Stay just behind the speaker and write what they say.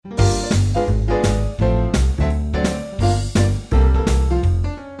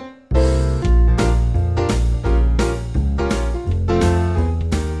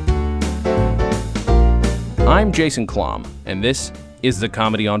I'm Jason Klom, and this is the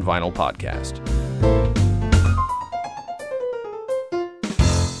Comedy on Vinyl podcast.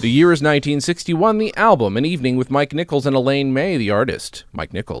 The year is 1961, the album, An Evening with Mike Nichols and Elaine May, the artist,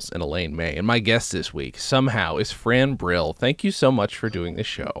 Mike Nichols and Elaine May. And my guest this week, somehow, is Fran Brill. Thank you so much for doing this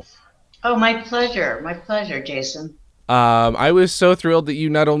show. Oh, my pleasure. My pleasure, Jason. I was so thrilled that you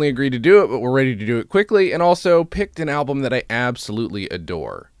not only agreed to do it, but were ready to do it quickly, and also picked an album that I absolutely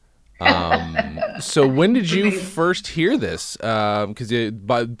adore. So when did you first hear this? Because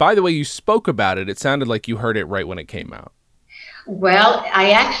by the way you spoke about it, it sounded like you heard it right when it came out. Well,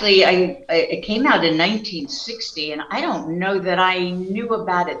 it came out in 1960, and I don't know that I knew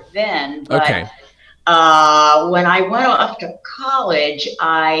about it then. But, okay. When I went off to college,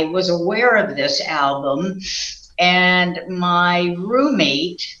 I was aware of this album, and my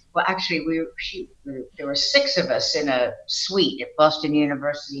roommate. Well, actually, there were six of us in a suite at Boston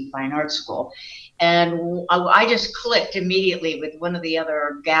University Fine Arts School. And I just clicked immediately with one of the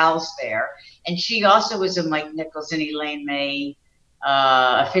other gals there. And she also was a Mike Nichols and Elaine May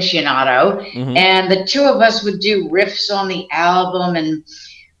aficionado. Mm-hmm. And the two of us would do riffs on the album. And,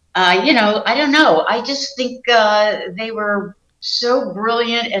 I don't know. I just think they were so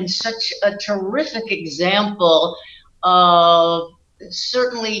brilliant and such a terrific example of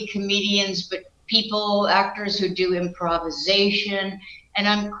certainly comedians, but actors who do improvisation. And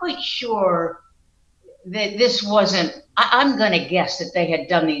I'm quite sure that this wasn't, I'm going to guess that they had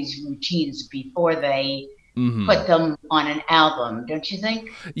done these routines before they put them on an album, don't you think?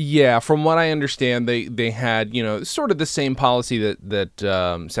 Yeah, from what I understand, they had, sort of the same policy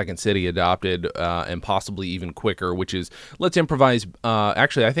that Second City adopted, and possibly even quicker, which is let's improvise.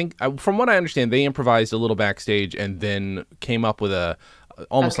 Actually, I think from what I understand, they improvised a little backstage and then came up with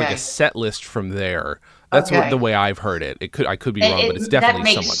almost like a set list from there. That's the way I've heard it. I could be wrong, but it's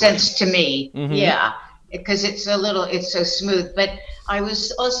definitely that makes sense to me. Mm-hmm. Yeah, because it's so smooth. But I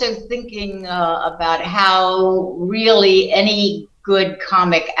was also thinking about how really any good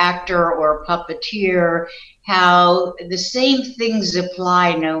comic actor or puppeteer, how the same things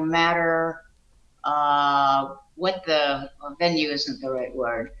apply no matter what the venue isn't the right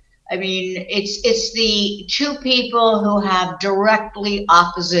word. I mean, it's the two people who have directly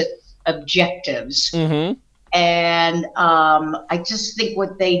opposite objectives. Mm-hmm. And I just think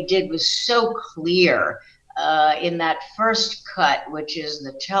what they did was so clear in that first cut, which is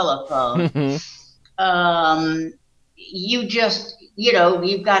the telephone. Mm-hmm.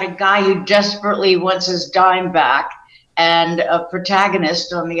 You've got a guy who desperately wants his dime back and a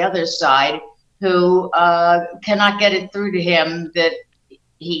protagonist on the other side who cannot get it through to him that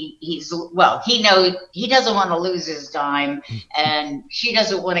he knows he doesn't want to lose his dime, and she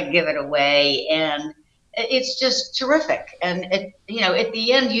doesn't want to give it away, and it's just terrific. And at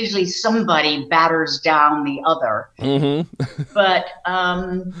the end, usually somebody batters down the other. Mm-hmm. But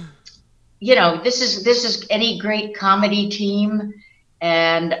this is any great comedy team,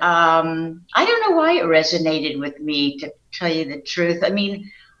 and I don't know why it resonated with me, to tell you the truth. I mean,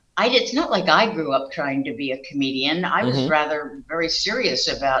 it's not like I grew up trying to be a comedian. I was rather very serious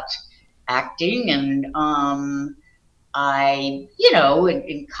about acting, and I,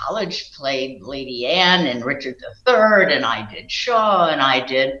 in college played Lady Anne and Richard III, and I did Shaw, and I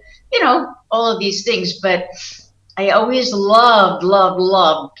did, all of these things. But I always loved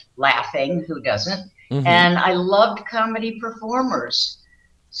laughing. Who doesn't? Mm-hmm. And I loved comedy performers.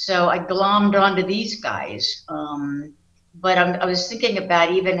 So I glommed onto these guys. But I was thinking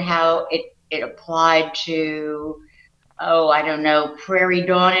about even how it applied to, I don't know, Prairie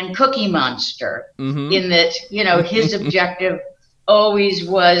Dawn and Cookie Monster, in that, his objective always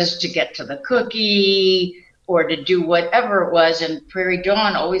was to get to the cookie or to do whatever it was. And Prairie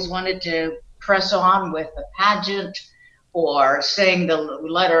Dawn always wanted to press on with the pageant or saying the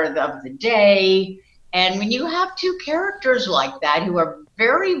letter of the day. And when you have two characters like that who are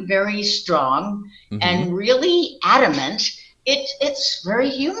very, very strong and really adamant, it's very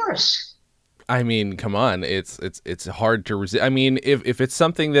humorous. I mean, come on, it's hard to resist. I mean, if it's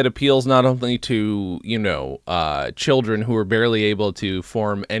something that appeals not only to children who are barely able to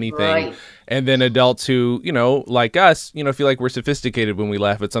form anything, right, and then adults who like us, feel like we're sophisticated when we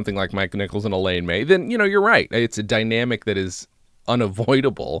laugh at something like Mike Nichols and Elaine May, then you're right. It's a dynamic that is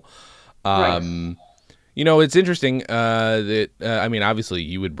unavoidable. Right. It's interesting that, obviously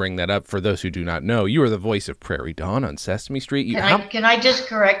you would bring that up for those who do not know. You are the voice of Prairie Dawn on Sesame Street. Can I just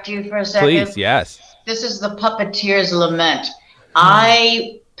correct you for a second? Please, yes. This is the Puppeteer's Lament.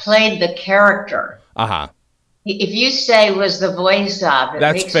 I played the character. Uh-huh. If you say was the voice of, it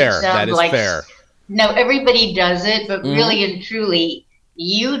That's makes fair. It sound that is like, fair. No, everybody does it, but really and truly,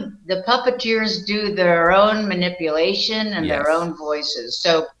 the puppeteers do their own manipulation and their Yes. own voices.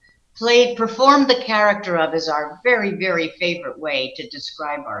 So perform the character of is our very, very favorite way to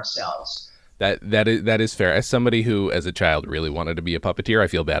describe ourselves. That is fair. As somebody who, as a child, really wanted to be a puppeteer, I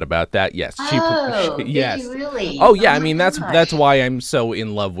feel bad about that. Yes, Oh, did you yes. Oh really? Oh yeah, I my mean that's gosh. why I'm so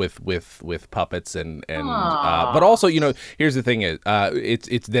in love with puppets and but Oh, also here's the thing is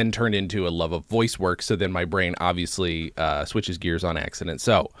it's then turned into a love of voice work. So then my brain obviously switches gears on accident.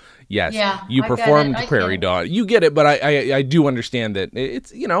 So yes, yeah, you I get it. performed I get Prairie it. Dawn. You get it, but I do understand that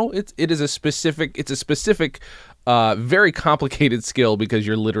it's a specific very complicated skill because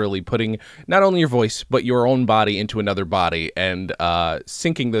you're literally putting not only your voice but your own body into another body, and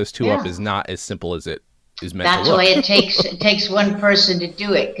syncing those two up Yeah. is not as simple as it is meant to That's why look. it takes one person to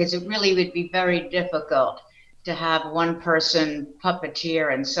do it, because it really would be very difficult to have one person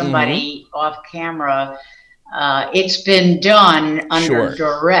puppeteer and Mm-hmm. somebody off camera. It's been done under Sure.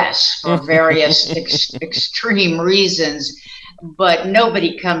 duress for various extreme reasons, but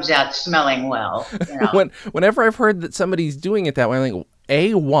nobody comes out smelling well, you know. Whenever I've heard that somebody's doing it that way, I'm like,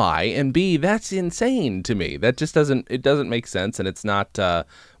 A, why, and B, that's insane to me. That just doesn't make sense, and it's not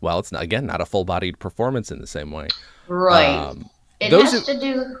it's not, again, not a full bodied performance in the same way. Right. Um, It those has are to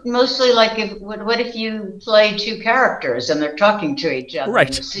do mostly like what if you play two characters and they're talking to each other in right.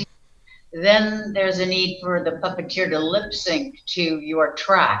 the scene? Then there's a need for the puppeteer to lip sync to your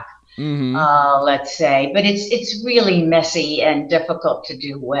track, Mm-hmm. let's say. But it's really messy and difficult to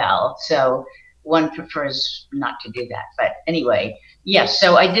do well. So one prefers not to do that. But anyway, yes.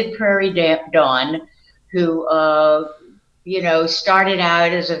 So I did Dawn, who started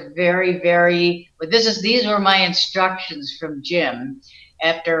out as a very, very. But these were my instructions from Jim.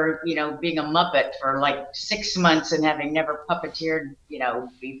 After being a Muppet for like 6 months and having never puppeteered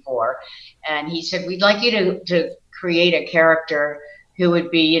before, and he said we'd like you to create a character who would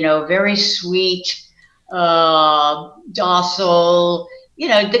be very sweet, docile,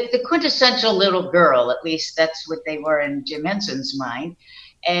 the quintessential little girl. At least that's what they were in Jim Henson's mind.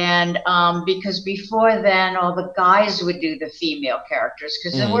 And because before then, all the guys would do the female characters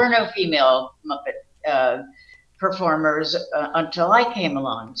because there Mm-hmm. were no female Muppet performers until I came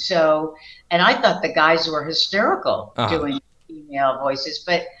along. So, and I thought the guys were hysterical Uh-huh. doing female voices,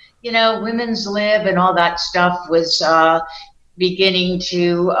 but women's lib and all that stuff was beginning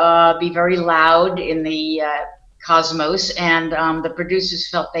to be very loud in the cosmos, and the producers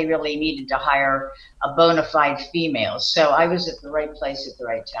felt they really needed to hire a bona fide female. So I was at the right place at the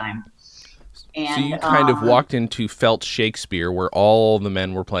right time. So And you kind of walked into felt Shakespeare, where all the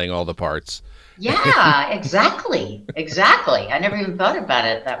men were playing all the parts. yeah, exactly, exactly. I never even thought about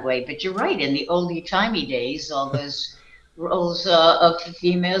it that way, but you're right. In the oldie timey days, all those roles of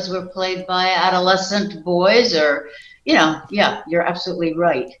females were played by adolescent boys, or yeah, you're absolutely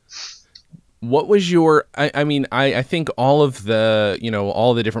right. What was your? I mean, I think all of the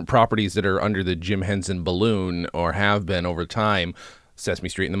all the different properties that are under the Jim Henson balloon or have been over time, Sesame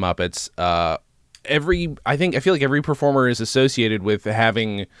Street and the Muppets. I feel like every performer is associated with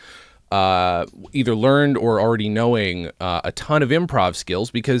having either learned or already knowing a ton of improv skills,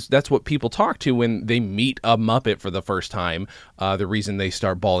 because that's what people talk to when they meet a Muppet for the first time. The reason they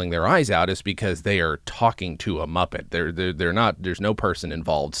start bawling their eyes out is because they are talking to a Muppet. They're not. There's no person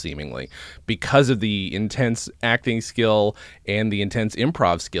involved seemingly, because of the intense acting skill and the intense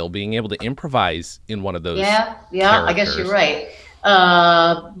improv skill. Being able to improvise in one of those Yeah, yeah, I guess you're characters.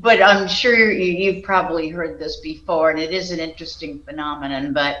 right. But I'm sure you've probably heard this before, and it is an interesting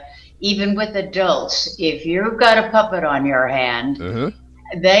phenomenon. But even with adults, if you've got a puppet on your hand, Uh-huh.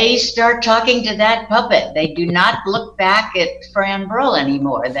 they start talking to that puppet. They do not look back at Fran Brill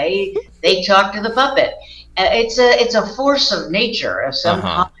anymore. They talk to the puppet. It's a force of nature of some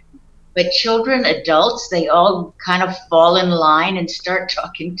Uh-huh. kind. But children, adults, they all kind of fall in line and start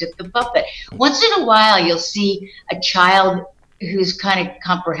talking to the puppet. Once in a while, you'll see a child who's kind of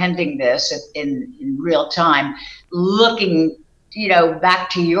comprehending this in real time, looking, back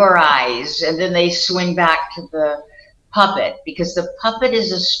to your eyes, and then they swing back to the puppet because the puppet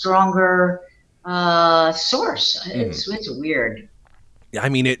is a stronger source. Mhm. It's weird. I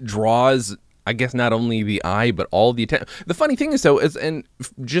mean, it draws, I guess, not only the eye but all the attention. The funny thing is, though, is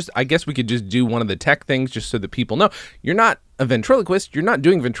just I guess we could just do one of the tech things just so that people know you're not a ventriloquist. You're not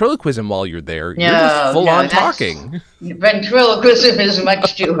doing ventriloquism while you're there. You're just No, full no, on that's talking. ventriloquism is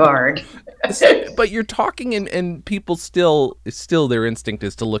much too hard. But you're talking, and people still their instinct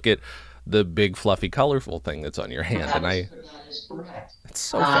is to look at the big fluffy colorful thing that's on your hand, and That is correct. it's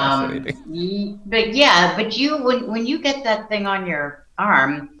so fascinating. But yeah, but when you get that thing on your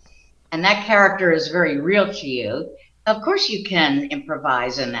arm, and that character is very real to you, Of course you can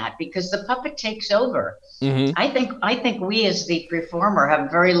improvise in that because the puppet takes over. Mm-hmm. I think we as the performer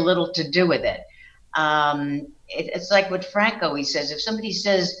have very little to do with it. It's like what Frank always says. If somebody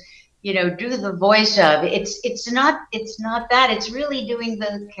says, do the voice of, it's not that. It's really doing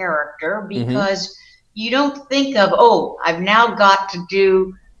the character Mm-hmm. because you don't think of, oh, I've now got to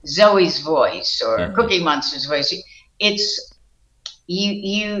do Zoe's voice or Mm-hmm. Cookie Monster's voice. It's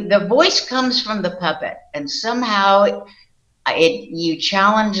the voice comes from the puppet, and somehow you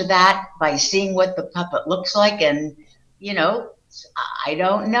challenge that by seeing what the puppet looks like, and you know I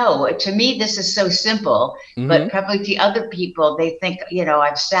don't know, to me this is so simple, Mm-hmm. but probably to other people they think,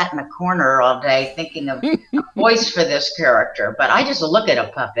 I've sat in a corner all day thinking of a voice for this character, but I just look at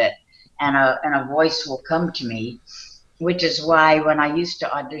a puppet and a voice will come to me, which is why when I used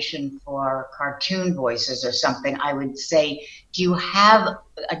to audition for cartoon voices or something, I would say, do you have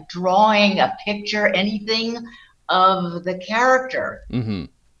a drawing, a picture, anything of the character? Mm-hmm.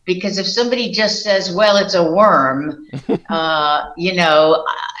 Because if somebody just says, well, it's a worm, I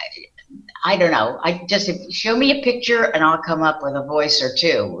don't know. Show me a picture and I'll come up with a voice or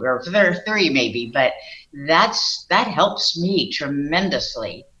two, or there are three maybe, but that helps me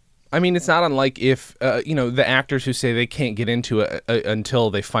tremendously. I mean, it's not unlike if, the actors who say they can't get into it until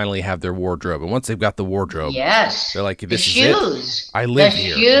they finally have their wardrobe. And once they've got the wardrobe, Yes. they're like, The this is it. shoes. I The live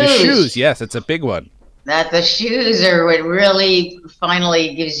here. The shoes, shoes. yes, it's a big one. That the shoes are what really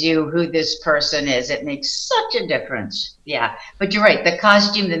finally gives you who this person is. It makes such a difference. Yeah. But you're right. The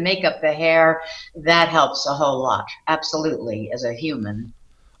costume, the makeup, the hair, that helps a whole lot. Absolutely, as a human.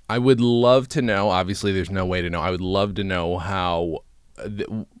 I would love to know, obviously there's no way to know, I would love to know how,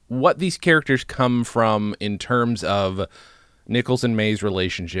 what these characters come from in terms of Nichols and May's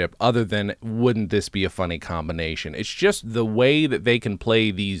relationship, other than wouldn't this be a funny combination? It's just the way that they can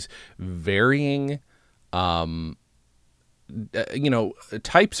play these varying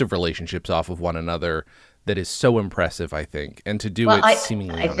types of relationships off of one another that is so impressive, I think, and to do Well, it I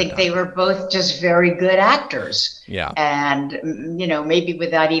seemingly I on a think they dime. were both just very good actors. Yeah. And, maybe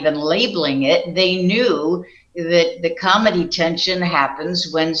without even labeling it, they knew that the comedy tension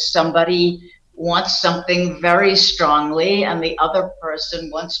happens when somebody wants something very strongly and the other person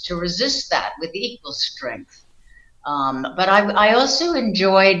wants to resist that with equal strength. But I also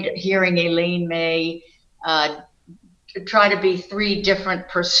enjoyed hearing Elaine May uh, try to be three different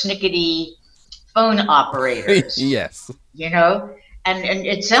persnickety phone operators, Yes. you know? And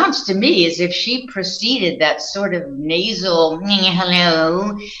it sounds to me as if she preceded that sort of nasal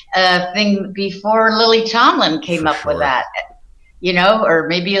hello thing before Lily Tomlin came For up with sure. that, or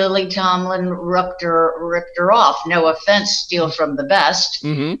maybe Lily Tomlin ripped her off. No offense, steal from the best,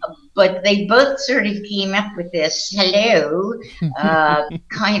 Mm-hmm. but they both sort of came up with this hello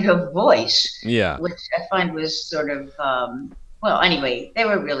kind of voice, Yeah. which I find was sort of, well, anyway, they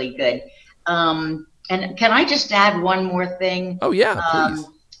were really good. And can I just add one more thing? Oh, yeah, please.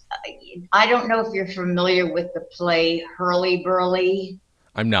 Um, I don't know if you're familiar with the play Hurly Burly.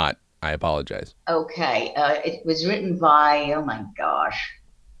 I'm not. I apologize. Okay, it was written by, oh my gosh,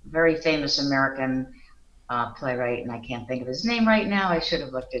 very famous American playwright, and I can't think of his name right now. I should have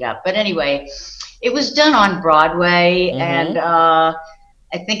looked it up. But anyway, it was done on Broadway, Mm-hmm. and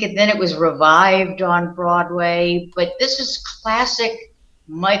I think then it was revived on Broadway. But this is classic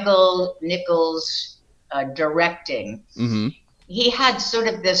Michael Nichols directing. Mm-hmm. He had sort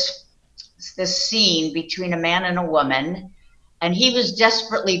of this scene between a man and a woman, and he was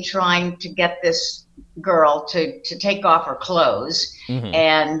desperately trying to get this girl to take off her clothes, Mm-hmm.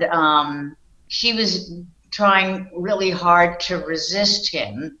 and she was trying really hard to resist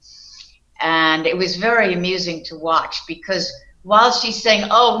him, and it was very amusing to watch because while she's saying,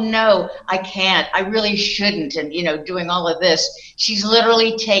 oh no, I can't, I really shouldn't, and doing all of this, she's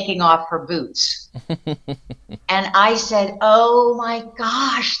literally taking off her boots. And I said, oh my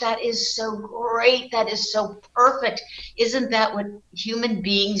gosh, that is so great. That is so perfect. Isn't that what human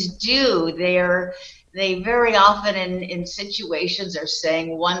beings do? They very often in situations are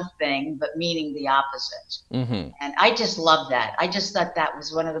saying one thing, but meaning the opposite. Mm-hmm. And I just love that. I just thought that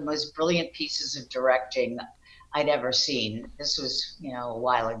was one of the most brilliant pieces of directing I'd ever seen. This was, a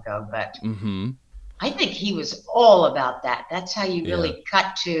while ago, but Mm-hmm. I think he was all about that. That's how you Yeah. really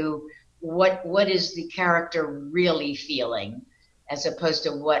cut to what is the character really feeling, as opposed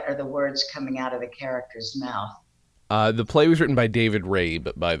to what are the words coming out of the character's mouth. The play was written by David Rabe,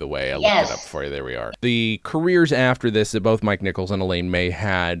 by the way. I looked it up Yes. for you. There we are. The careers after this that both Mike Nichols and Elaine May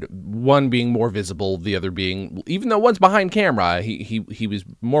had, one being more visible, the other being, even though one's behind camera, he was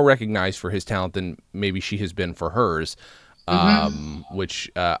more recognized for his talent than maybe she has been for hers. Mm-hmm.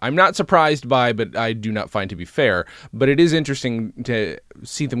 which I'm not surprised by, but I do not find to be fair. But it is interesting to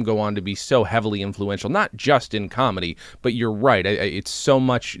see them go on to be so heavily influential, not just in comedy, but you're right. It's so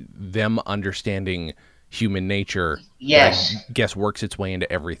much them understanding human nature that I Yes. guess works its way into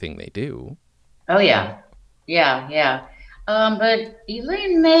everything they do. Oh yeah. Yeah, yeah. But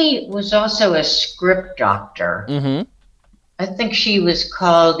Elaine May was also a script doctor. Mm-hmm. I think she was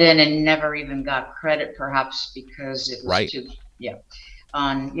called in and never even got credit, perhaps because it was Right. too, yeah.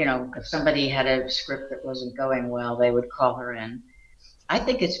 On, if somebody had a script that wasn't going well, they would call her in. I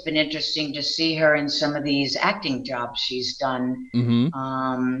think it's been interesting to see her in some of these acting jobs she's done.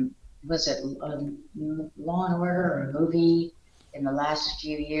 Mm-hmm. Was it Law and Order or a movie in the last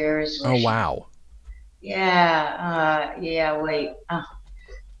few years where Oh she, wow. yeah, yeah, wait. I'm A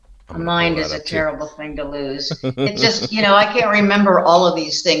gonna pull mind that is a up too. terrible thing to lose. It just, I can't remember all of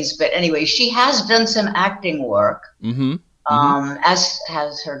these things, but anyway, she has done some acting work, Mm-hmm. Mm-hmm. as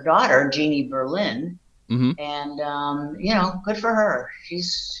has her daughter, Jeannie Berlin. Mm-hmm. And good for her.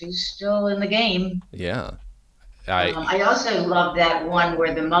 She's still in the game. Yeah. I I also love that one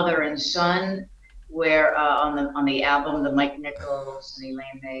where the mother and son, where on the album, the Mike Nichols and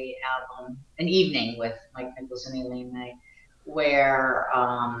Elaine May album, An Evening with Mike Nichols and Elaine May, where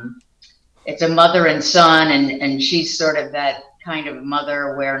it's a mother and son, and she's sort of that kind of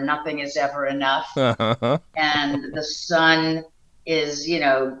mother where nothing is ever enough, and the son is,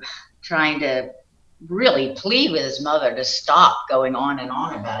 trying to really plead with his mother to stop going on and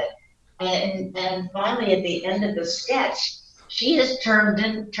on about it. And finally, at the end of the sketch, she has turned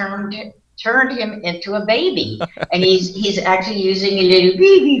him into a baby, and he's actually using a little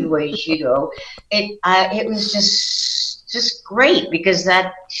baby voice. It was just great because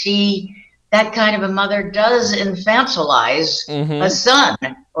that kind of a mother does infantilize a mm-hmm. son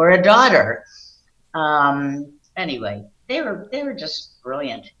or a daughter. Anyway, they were just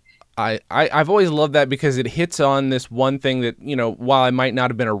brilliant. I've always loved that because it hits on this one thing that, while I might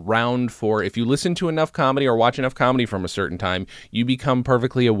not have been around for, if you listen to enough comedy or watch enough comedy from a certain time, you become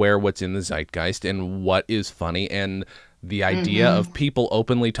perfectly aware what's in the zeitgeist and what is funny. And the idea of Hmm. people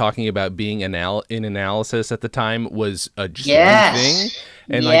openly talking about being in analysis at the time was just a new thing. Yes.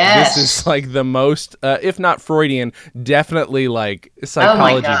 And like, this is Yes. like the most, if not Freudian, definitely like Oh my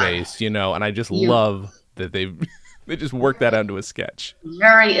psychology God. based, and I just You love that they just worked that onto a sketch.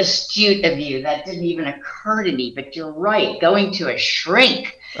 very astute of you. That didn't even occur to me, but you're right. Going to a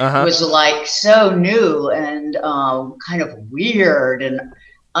shrink Uh-huh. was like so new and kind of weird and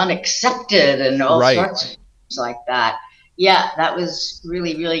unaccepted and all Right. sorts of things like that. Yeah, that was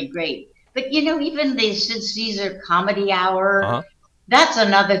really, really great. But even the Sid Caesar Comedy Hour, Uh-huh. that's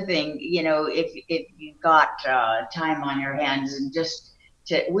another thing. If you've got time on your hands and just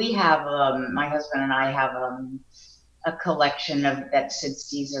we have my husband and I have a collection of that Sid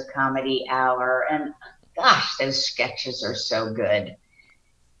Caesar Comedy Hour, and gosh, those sketches are so good.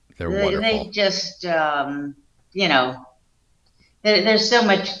 They're They wonderful. just, you know, there's so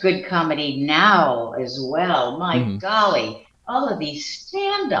much good comedy now as well. My Hmm. golly, all of these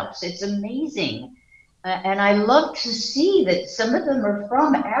stand-ups, it's amazing. And I love to see that some of them are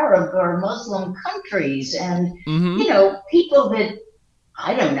from Arab or Muslim countries, and Hmm. people that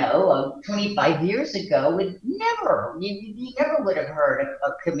I don't know, 25 years ago would never, you never would have heard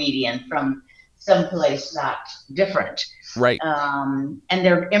a comedian from someplace that different. Right. And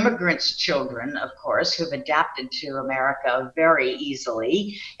they're immigrants' children, of course, who've adapted to America very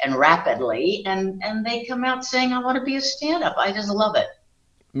easily and rapidly, and they come out saying, "I want to be a stand-up." I just love it.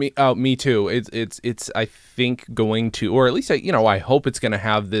 Me too. It's I think going to, or at least I hope it's going to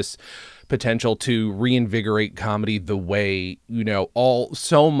have this potential to reinvigorate comedy the way, all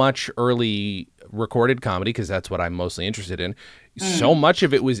so much early recorded comedy, because that's what I'm mostly interested in. So Mm, much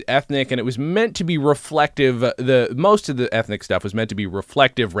of it was ethnic and it was meant to be reflective. The most of the ethnic stuff was meant to be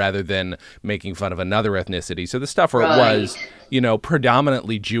reflective rather than making fun of another ethnicity. So the stuff where it right, was,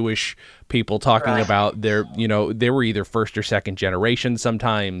 predominantly Jewish people talking right. about they were either first or second generation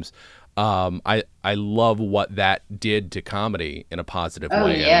sometimes. I love what that did to comedy in a positive Oh,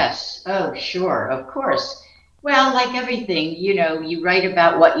 way. And yes. Oh, sure. Of course. Well, like everything, you write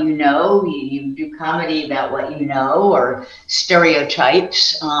about what you know, you do comedy about what you know, or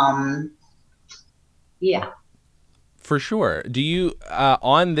stereotypes. Yeah. for sure. Do you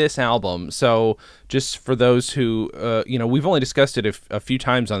on this album? So just for those who we've only discussed it a few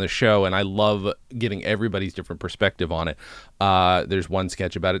times on the show, and I love getting everybody's different perspective on it. There's one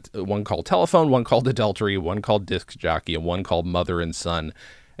sketch about it, one called Telephone, one called Adultery, one called Disc Jockey, and one called Mother and Son,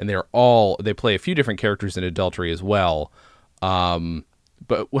 and they play a few different characters in Adultery as well.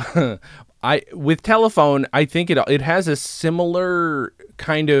 But I with Telephone, I think it has a similar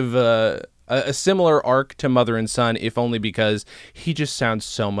kind of a similar arc to Mother and Son, if only because he just sounds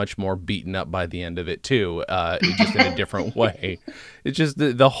so much more beaten up by the end of it too, just in a different way. It's just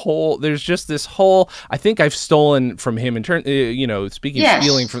the whole. There's just this whole. I think I've stolen from him in turn. Speaking of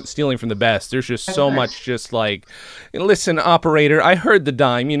stealing from the best. There's just so much. Just like, listen, operator, I heard the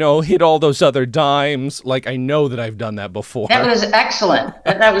dime. Hit all those other dimes. Like I know that I've done that before. That was excellent.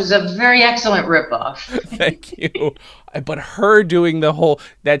 That was a very excellent ripoff. Thank you. But her doing the whole.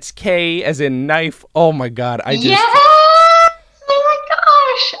 That's K as in knife. Oh my God! Yes! Oh my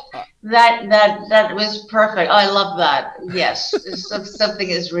gosh! That was perfect. Oh, I love that. Yes,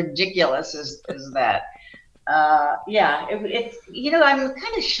 something as ridiculous as that. Yeah, it's I'm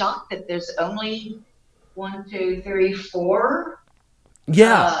kind of shocked that there's only 1, 2, 3, 4.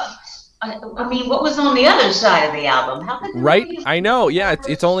 Yeah. I mean, what was on the other side of the album? How could right? I know. Yeah,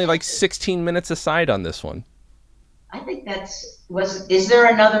 it's only like 16 minutes aside on this one. I think is there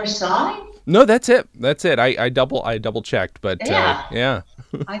another side? No, that's it. That's it. I double checked, but yeah.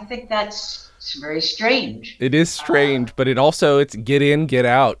 I think that's very strange. It is strange, but it's get in, get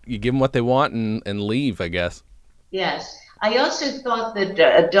out. You give them what they want and leave, I guess. Yes. I also thought that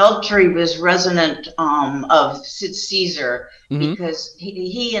adultery was resonant of Caesar because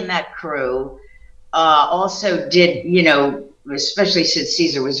he and that crew also did, especially since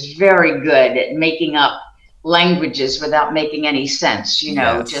Caesar was very good at making up languages without making any sense,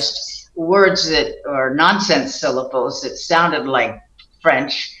 just words that or nonsense syllables that sounded like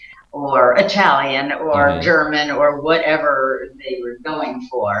French or Italian or German or whatever they were going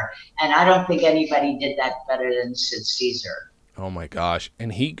for. And I don't think anybody did that better than Caesar. Oh my gosh.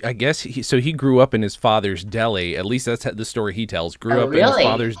 And he grew up in his father's deli. At least that's the story he tells. Grew up in his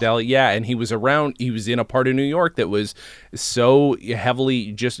father's deli. Yeah. And he was in a part of New York that was so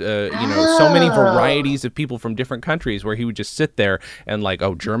heavily just, so many varieties of people from different countries where he would just sit there and like,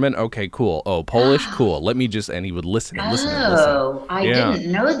 oh, German. Okay, cool. Oh, Polish. Cool. And he would listen and listen and listen. Oh, I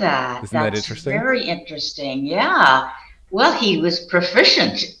didn't know that. Isn't that interesting? Very interesting. Yeah. Well, he was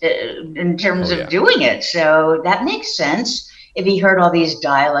proficient in terms of doing it. So that makes sense. If he heard all these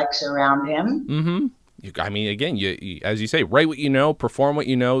dialects around him. Mm-hmm. I mean, again, you as you say, write what you know, perform what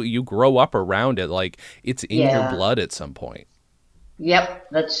you know, you grow up around it. Like it's in your blood at some point.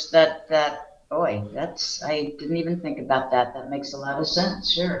 Yep. Boy, I didn't even think about that. That makes a lot of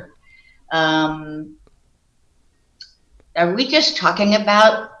sense. Sure. Are we just talking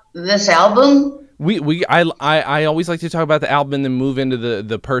about this album? I always like to talk about the album and then move into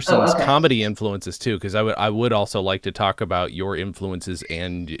the person's comedy influences too, because I would also like to talk about your influences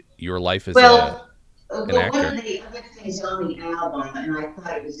and your life as an actor. One of the other things on the album, and I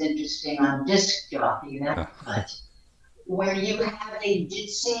thought it was interesting on Disc Jockey, that cut, where you have a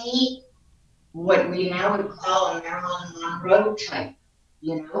ditzy, what we now would call a Marilyn Monroe type,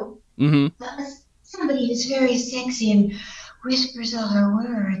 somebody who's very sexy and whispers all her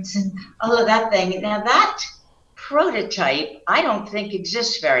words and all of that thing. Now that prototype, I don't think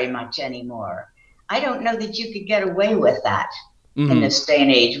exists very much anymore. I don't know that you could get away with that in this day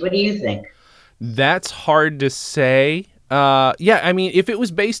and age. What do you think? That's hard to say. I mean, if it was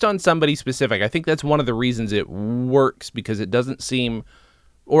based on somebody specific, I think that's one of the reasons it works, because it doesn't seem,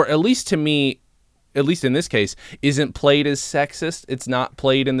 or at least to me, at least in this case, isn't played as sexist. It's not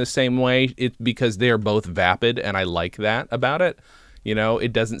played in the same way. It's because they're both vapid, and I like that about it.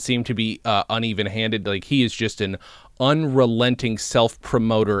 It doesn't seem to be uneven-handed. Like, he is just an unrelenting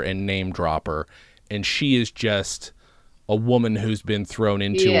self-promoter and name-dropper, and she is just a woman who's been thrown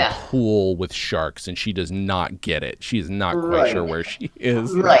into a pool with sharks, and she does not get it. She is not quite sure where she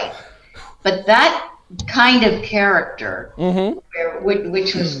is. Right. But that kind of character,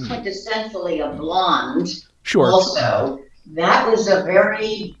 which was quintessentially a blonde, also, that was a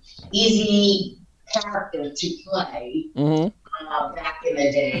very easy character to play back in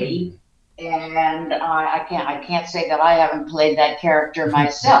the day. And I can't say that I haven't played that character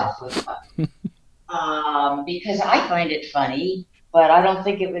myself, because I find it funny, but I don't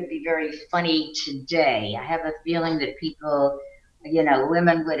think it would be very funny today. I have a feeling that people,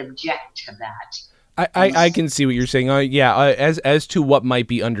 women would object to that. I can see what you're saying. As to what might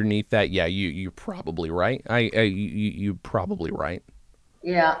be underneath that, you're probably right. You're probably right.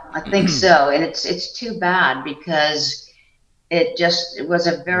 Yeah, I think so. And it's too bad, because it was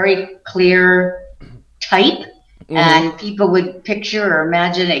a very clear type, and people would picture or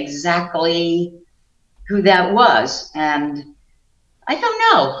imagine exactly who that was. And I don't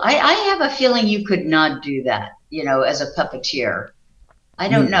know. I have a feeling you could not do that, as a puppeteer. I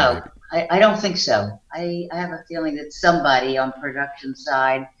don't know. I don't think so. I have a feeling that somebody on production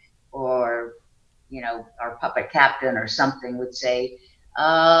side or, our puppet captain or something would say,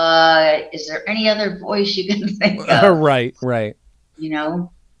 is there any other voice you can think of? Right, right. You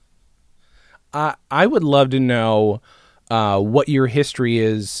know? I would love to know what your history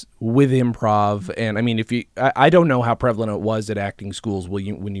is with improv, and I mean, if you, I don't know how prevalent it was at acting schools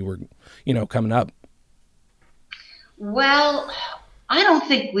when you were, coming up. Well, I don't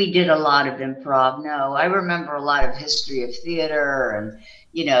think we did a lot of improv. No, I remember a lot of history of theater and,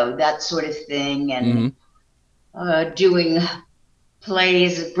 that sort of thing, Mm-hmm. and doing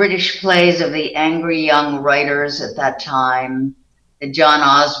plays, British plays of the angry young writers at that time, the John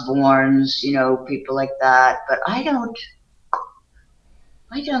Osbornes, people like that. But I don't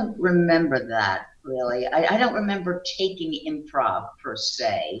remember that really. I don't remember taking improv per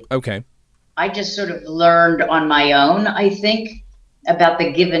se. Okay. I just sort of learned on my own, I think, about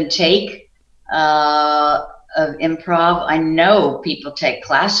the give and take of improv. I know people take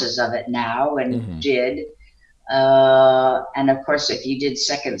classes of it now and Mm-hmm. did. And of course, if you did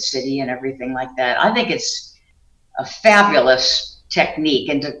Second City and everything like that, I think it's a fabulous technique.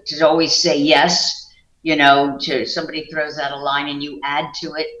 And to always say yes, to somebody throws out a line and you add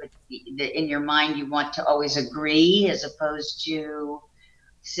to it, but in your mind, you want to always agree as opposed to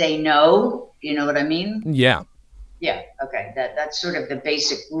say no. You know what I mean? Yeah. Yeah. Okay. That's sort of the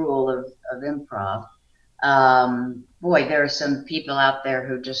basic rule of improv. Boy, there are some people out there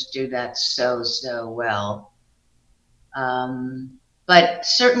who just do that so well. But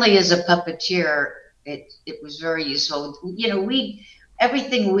certainly as a puppeteer, it was very useful.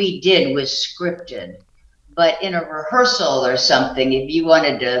 Everything we did was scripted, but in a rehearsal or something, if you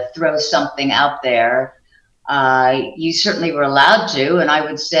wanted to throw something out there, you certainly were allowed to, and I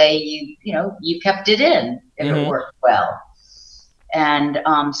would say you kept it in if it Mm-hmm. worked well. And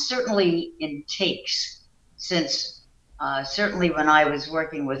certainly in takes, since certainly when I was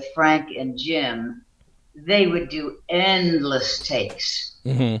working with Frank and Jim, they would do endless takes,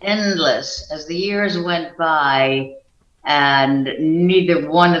 Mm-hmm. endless as the years went by, and neither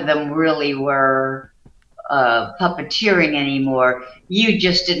one of them really were puppeteering anymore. You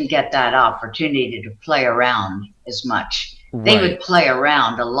just didn't get that opportunity to play around as much. They Right. would play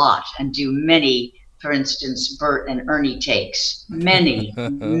around a lot and do many, for instance, Bert and Ernie takes, many,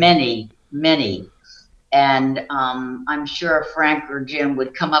 many, many. And I'm sure Frank or Jim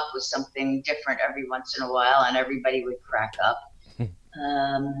would come up with something different every once in a while, and everybody would crack up.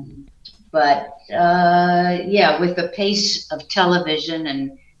 Um, but yeah, with the pace of television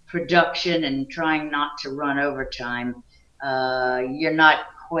and production and trying not to run overtime, you're not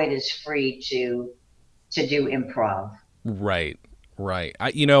quite as free to do improv. Right. Right.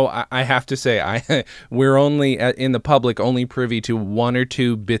 I have to say, we're only in the public only privy to one or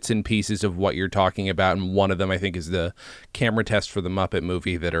two bits and pieces of what you're talking about, and one of them I think is the camera test for the Muppet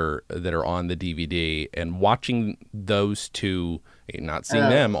movie that are on the DVD. And watching those two, not seeing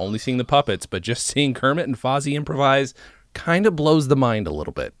them, only seeing the puppets, but just seeing Kermit and Fozzie improvise, kind of blows the mind a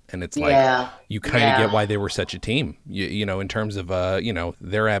little bit. And it's like Yeah, you kind of get yeah. why they were such a team. In terms of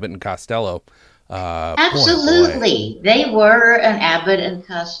their Abbott and Costello. Boy, oh boy. Absolutely. They were an Abbott and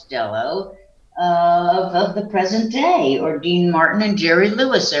Costello of the present day, or Dean Martin and Jerry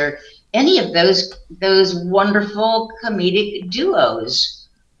Lewis, or any of those wonderful comedic duos.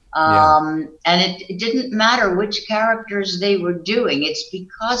 Yeah. And it didn't matter which characters they were doing. It's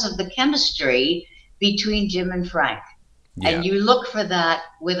because of the chemistry between Jim and Frank. Yeah. And you look for that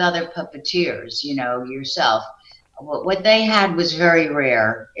with other puppeteers, yourself. What they had was very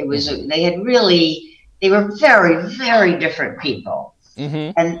rare. It was Mm-hmm. they were very, very different people.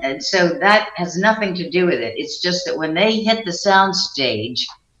 Mm-hmm. And so that has nothing to do with it. It's just that when they hit the sound stage,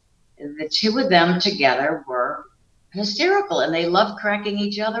 the two of them together were hysterical, and they loved cracking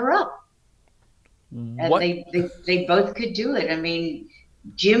each other up. And What? they both could do it. I mean,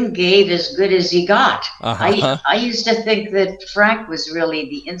 Jim gave as good as he got. Uh-huh. I used to think that Frank was really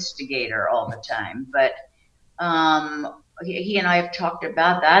the instigator all the time, but he and I have talked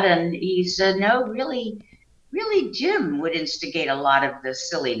about that, and he said, no, really, Jim would instigate a lot of the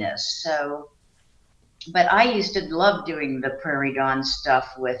silliness. So, but I used to love doing the Prairie Dawn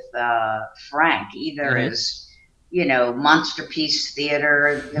stuff with Frank, either Mm-hmm. as, Monster Piece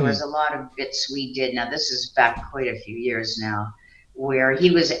Theater. There was a lot of bits we did. Now, this is back quite a few years now, where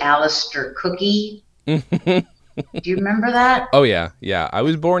he was Alistair Cookie. Mm-hmm. Do you remember that? Oh yeah, yeah. I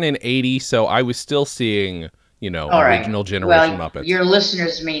was born in '80, so I was still seeing, All right. original generation Well, Muppets. your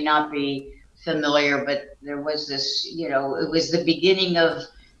listeners may not be familiar, but there was this, it was the beginning of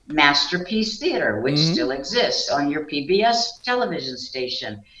Masterpiece Theater, which Mm-hmm. still exists on your PBS television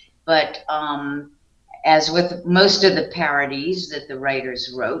station. But As with most of the parodies that the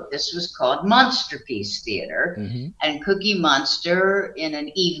writers wrote, this was called Monsterpiece Theater. Mm-hmm. And Cookie Monster, in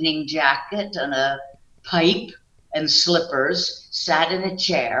an evening jacket and a pipe and slippers, sat in a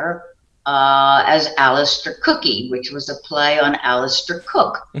chair as Alistair Cookie, which was a play on Alistair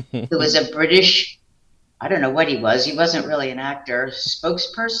Cook, who was a British, I don't know what he was. He wasn't really an actor,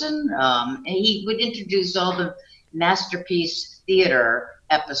 spokesperson. And he would introduce all the Masterpiece Theater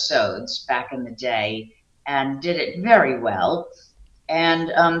episodes back in the day and did it very well.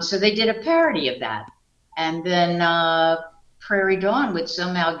 And so they did a parody of that. And then Prairie Dawn would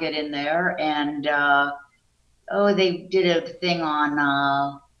somehow get in there. And they did a thing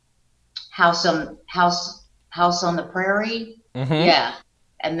on House on the Prairie. Mm-hmm. Yeah.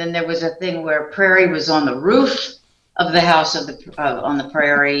 And then there was a thing where Prairie was on the roof of the house on the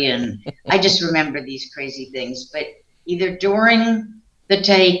prairie. And I just remember these crazy things. But either during the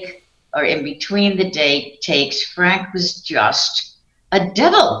take or in between the takes, Frank was just a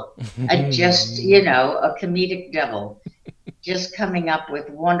devil, a comedic devil, just coming up with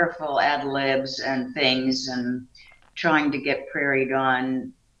wonderful ad libs and things and trying to get Prairie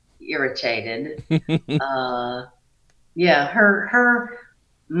Dawn irritated. Her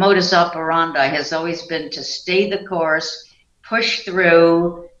modus operandi has always been to stay the course, push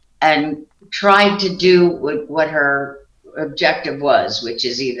through, and try to do what her objective was, which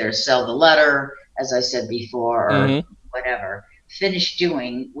is either sell the letter, as I said before, or whatever, finish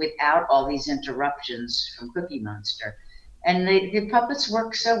doing without all these interruptions from Cookie Monster. And the puppets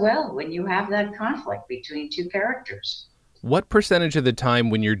work so well when you have that conflict between two characters. What percentage of the time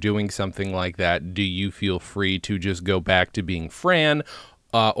when you're doing something like that do you feel free to just go back to being Fran?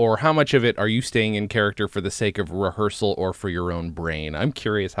 Or how much of it are you staying in character for the sake of rehearsal or for your own brain? I'm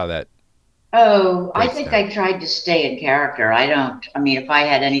curious how that. Oh, I think I tried to stay in character. If I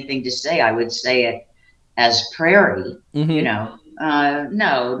had anything to say, I would say it as Prairie, No.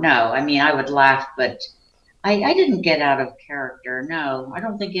 I would laugh, but I didn't get out of character. No, I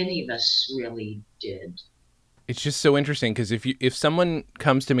don't think any of us really did. It's just so interesting because if someone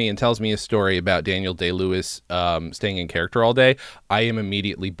comes to me and tells me a story about Daniel Day-Lewis staying in character all day, I am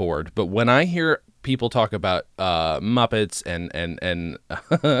immediately bored. But when I hear people talk about Muppets and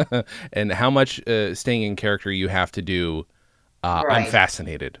and how much staying in character you have to do, right. I'm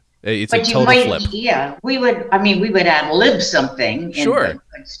fascinated. It's a total flip. Yeah, we would ad lib something, sure,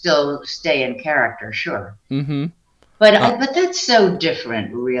 but still stay in character, sure. Mm-hmm. But that's so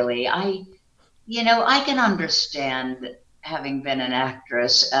different, really. I can understand having been an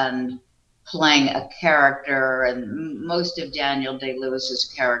actress and playing a character, and most of Daniel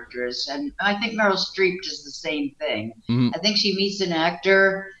Day-Lewis's characters, and I think Meryl Streep does the same thing. Mm-hmm. I think she meets an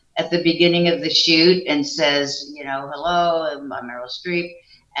actor at the beginning of the shoot and says, hello, I'm Meryl Streep,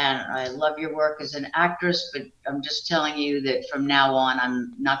 and I love your work as an actress, but I'm just telling you that from now on,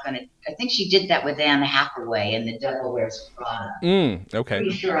 I'm not going to. I think she did that with Anne Hathaway in The Devil Wears Prada. Okay.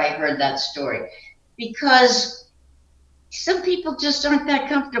 Pretty sure I heard that story. Because some people just aren't that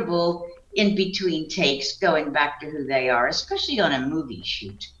comfortable in between takes going back to who they are, especially on a movie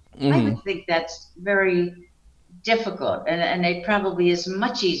shoot. Mm-hmm. I would think that's very difficult, and it probably is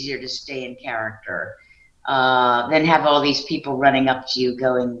much easier to stay in character than have all these people running up to you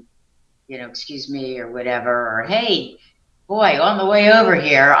going, excuse me, or whatever, or hey, boy, on the way over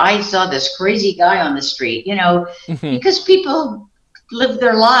here, I saw this crazy guy on the street, because people live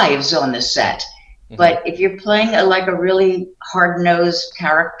their lives on the set. But if you're playing a really hard-nosed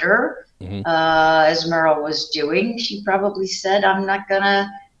character, as Meryl was doing, she probably said, I'm not going to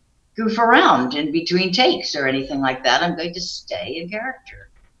goof around in between takes or anything like that. I'm going to stay in character.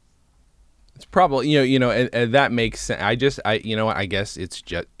 It's probably, and that makes sense. I guess it's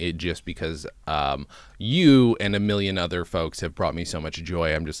just because you and a million other folks have brought me so much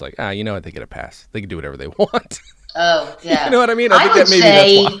joy. I'm just like, they get a pass. They can do whatever they want. Oh, yeah. You know what I mean? I think that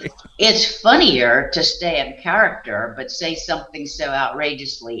maybe that's why. It's funnier to stay in character, but say something so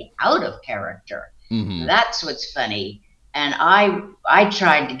outrageously out of character. Mm-hmm. That's what's funny. And I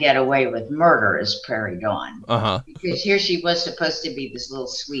tried to get away with murder as Prairie Dawn. Because here she was supposed to be this little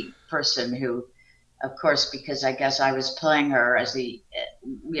sweet person who, of course, because I guess I was playing her as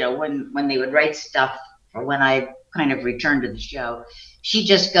when they would write stuff or when I kind of returned to the show, she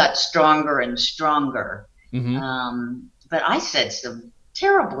just got stronger and stronger. Mm-hmm. But I said some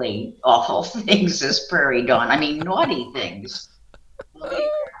terribly awful things as Prairie Dawn. Naughty things.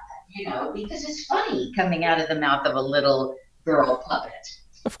 Because it's funny coming out of the mouth of a little girl puppet.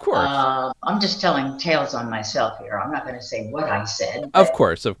 Of course. I'm just telling tales on myself here. I'm not going to say what I said. Of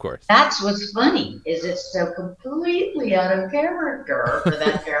course. That's what's funny, is it's so completely out of character for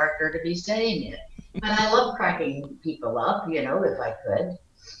that character to be saying it. But I love cracking people up, if I could.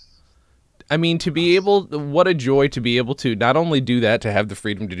 I mean, to be able, what a joy to be able to not only do that, to have the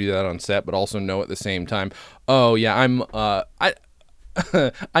freedom to do that on set, but also know at the same time, oh yeah,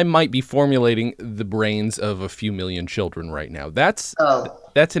 I might be formulating the brains of a few million children right now. Oh,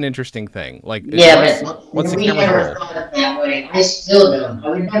 That's an interesting thing. Like, yeah, what's but the we camera's never role? thought of that way. I still don't. I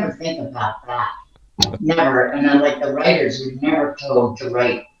would never think about that. Never. And then, like the writers were never told to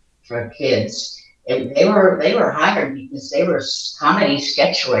write for kids. They were hired because they were comedy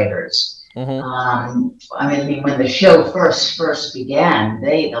sketch writers. Mm-hmm. I mean, when the show first began,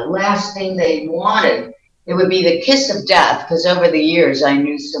 the last thing they wanted, it would be the kiss of death. Because over the years, I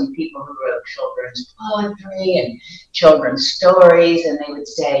knew some people who wrote children's poetry and children's stories, and they would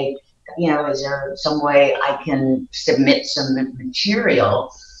say, is there some way I can submit some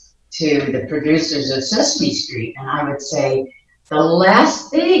material to the producers of Sesame Street? And I would say, the last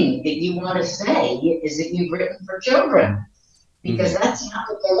thing that you want to say is that you've written for children, because Mm-hmm. that's not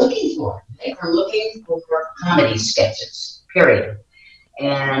what they're looking for. They are looking for comedy sketches, period.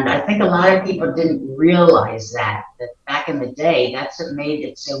 And I think a lot of people didn't realize that back in the day, that's what made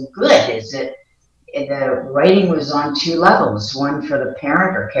it so good, is that the writing was on two levels, one for the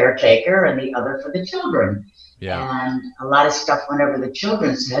parent or caretaker and the other for the children. Yeah. And a lot of stuff went over the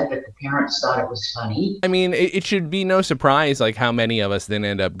children's head, but the parents thought it was funny. I mean, it should be no surprise, like how many of us then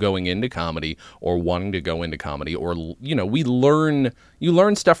end up going into comedy or wanting to go into comedy, or you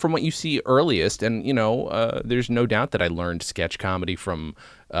learn stuff from what you see earliest, and there's no doubt that I learned sketch comedy from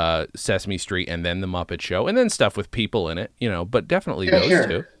Sesame Street and then the Muppet Show, and then stuff with people in it, but definitely For those sure.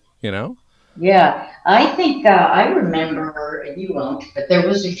 two, you know. Yeah, I think I remember, and you won't, but there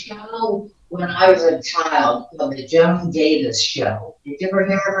was a show when I was a child called the Joan Davis Show. Did you ever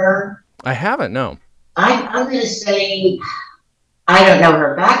hear of her? I haven't, no. I'm going to say I don't know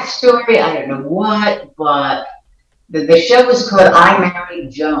her backstory. I don't know what, but the show was called I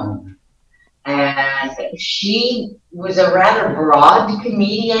Married Joan. And she was a rather broad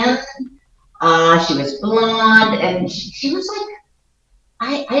comedian. She was blonde, and she was like,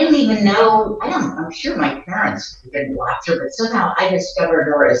 I don't even know. I'm sure my parents didn't watch her, but somehow I discovered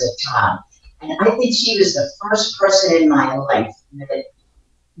her as a child. And I think she was the first person in my life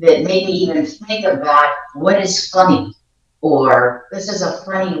that made me even think about what is funny, or this is a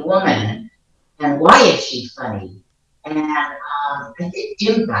funny woman, and why is she funny? And I think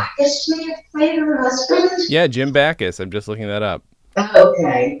Jim Backus may have played her husband. Yeah, Jim Backus. I'm just looking that up.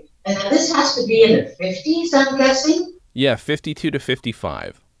 Okay. And this has to be in the 50s, I'm guessing? Yeah, 52 to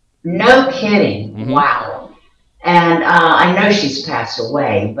 55. No kidding. Mm-hmm. Wow. And I know she's passed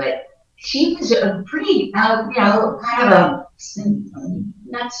away, but she was a pretty, kind of a,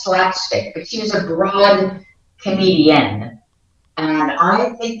 not slapstick, but she was a broad comedian. And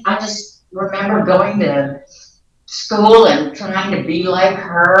I think I just remember going to school and trying to be like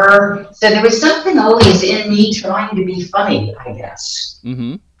her. So there was something always in me trying to be funny, I guess.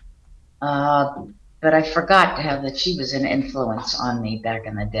 Mm-hmm. Uh, but I forgot that she was an influence on me back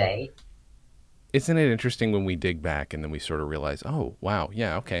in the day. Isn't it interesting when we dig back and then we sort of realize, oh wow,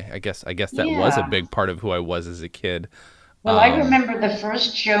 yeah, okay, I guess that was a Yeah. big part of who I was as a kid. Well, I Um, remember the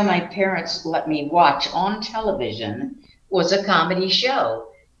first show my parents let me watch on television was a comedy show.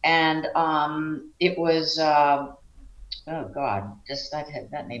 And it was, oh God, just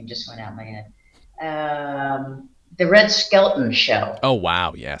that name just went out of my head. The Red Skelton Show. oh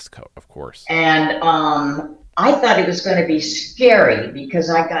wow, yes, of course. And I thought it was going to be scary because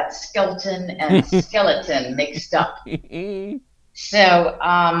I got skeleton and skeleton mixed up. So,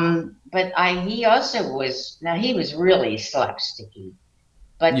 but he also was, now he was really slapsticky.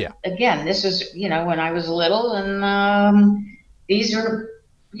 But Yeah. again, this was, when I was little, and these were,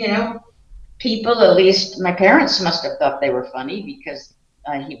 you know, people, at least my parents must have thought they were funny because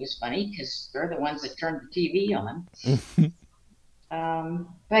he was funny because they're the ones that turned the TV on.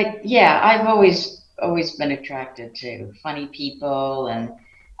 But yeah, I've always been attracted to funny people, and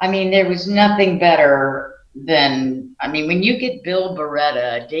I mean, there was nothing better than, I mean, when you get Bill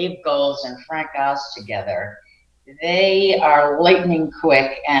Beretta, Dave Goelz, and Frank Oz together, they are lightning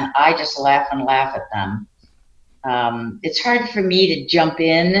quick, and I just laugh and laugh at them. It's hard for me to jump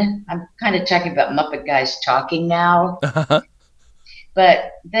in. I'm kind of talking about Muppet Guys talking now,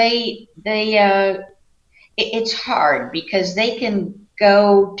 but it's hard because they can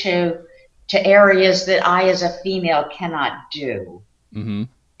go to areas that I, as a female, cannot do. Mm-hmm.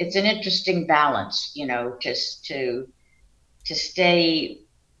 It's an interesting balance, just to stay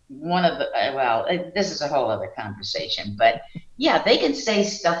one of the well. This is a whole other conversation, but yeah, they can say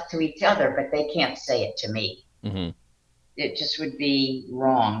stuff to each other, but they can't say it to me. Mm-hmm. It just would be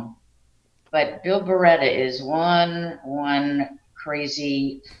wrong. But Bill Beretta is one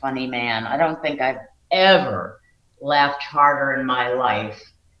crazy funny man. I don't think I've ever laughed harder in my life.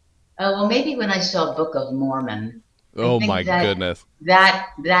 Oh, well, maybe when I saw Book of Mormon, I Oh my think goodness. that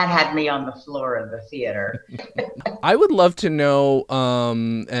had me on the floor of the theater. I would love to know,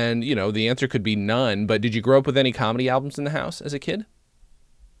 and the answer could be none, but did you grow up with any comedy albums in the house as a kid?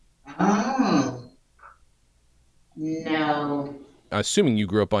 Oh, no. Assuming you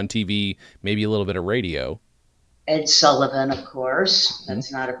grew up on TV, maybe a little bit of radio. Ed Sullivan, of course. Hmm.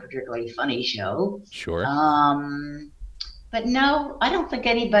 That's not a particularly funny show. Sure. Um, but no, I don't think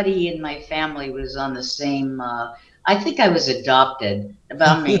anybody in my family was on the same. I think I was adopted.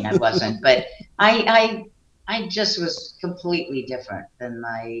 Well, I mean, I wasn't, but I, I just was completely different than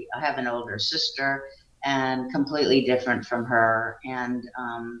my. I have an older sister, and completely different from her. And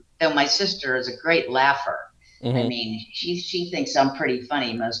though my sister is a great laugher, I Hmm. mean, she thinks I'm pretty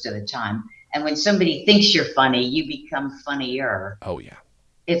funny most of the time. And when somebody thinks you're funny, you become funnier. Oh yeah.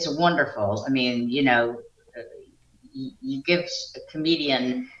 It's wonderful. I mean, you give a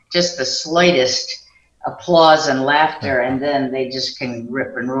comedian just the slightest applause and laughter, and then they just can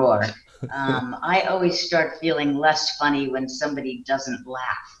rip and roar. I always start feeling less funny when somebody doesn't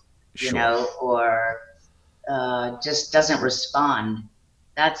laugh, Sure. or just doesn't respond.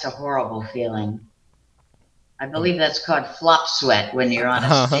 That's a horrible feeling. I Um, believe that's called flop sweat when you're on a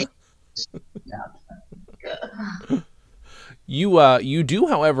uh-huh. stage. You do,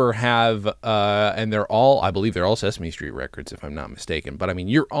 however, have and they're all, I believe they're all Sesame Street records, if I'm not mistaken. But I mean,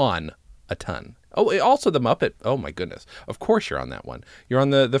 you're on a ton. Oh, also the Muppet. Oh my goodness. Of course you're on that one. You're on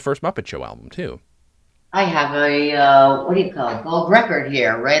the first Muppet Show album too. I have a what do you call it? Gold record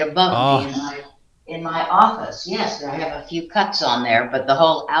here, right above me Oh, in my office. Yes, I have a few cuts on there, but the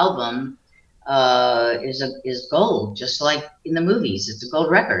whole album is gold, just like in the movies. It's a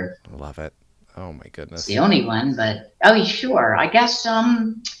gold record. I love it. Oh my It's goodness. the only one, but oh, sure. I guess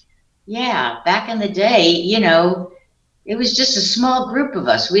yeah, back in the day, it was just a small group of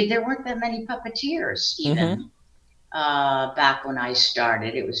us. There weren't that many puppeteers Mm-hmm. even back when I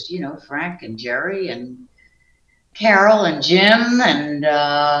started. It was Frank and Jerry and Carol and Jim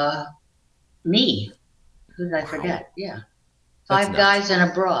and me. Who did I Wow, forget? Yeah, that's five nuts. guys and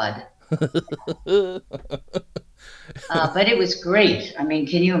a broad. But it was great. I mean,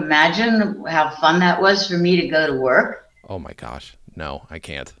 can you imagine how fun that was for me to go to work? Oh my gosh. No, I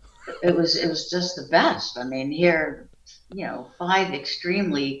can't. It was just the best. I mean, here, five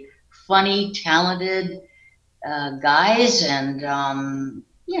extremely funny, talented guys, and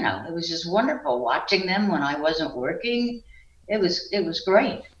it was just wonderful watching them when I wasn't working. It was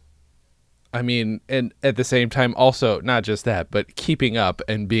great. I mean, and at the same time, also not just that, but keeping up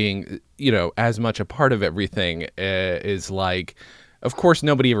and being, as much a part of everything is like, of course,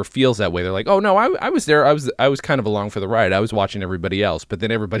 nobody ever feels that way. They're like, oh no, I was there. I was kind of along for the ride. I was watching everybody else, but then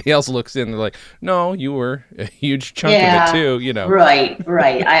everybody else looks in. And they're like, no, you were a huge chunk of it Yeah, too. right,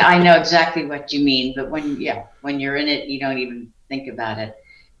 right. I know exactly what you mean, but when you're in it, you don't even think about it.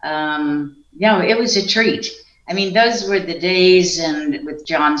 No, it was a treat. I mean, those were the days, and with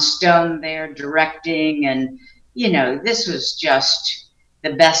John Stone there directing, and this was just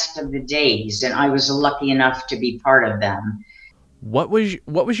the best of the days, and I was lucky enough to be part of them. What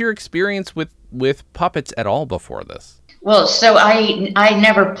was your experience with puppets at all before this? Well, so I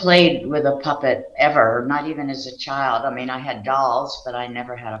never played with a puppet ever, not even as a child. I mean, I had dolls, but I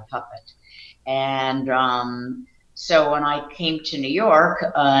never had a puppet. And so when I came to New York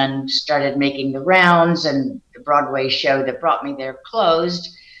and started making the rounds, and the Broadway show that brought me there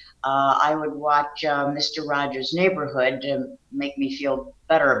closed, I would watch Mr. Rogers' Neighborhood to make me feel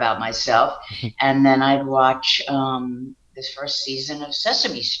better about myself. And then I'd watch this first season of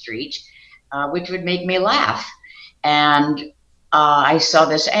Sesame Street, which would make me laugh. And I saw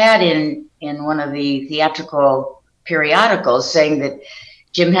this ad in one of the theatrical periodicals saying that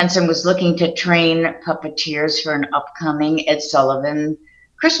Jim Henson was looking to train puppeteers for an upcoming Ed Sullivan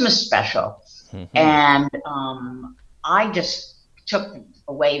Christmas special. Hmm. And I just took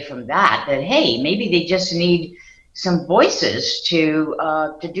away from that hey, maybe they just need some voices to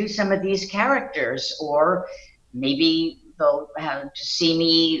do some of these characters, or maybe they'll have to see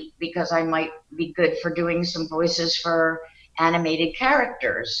me because I might be good for doing some voices for animated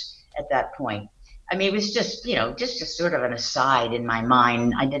characters at that point. I mean, it was just a sort of an aside in my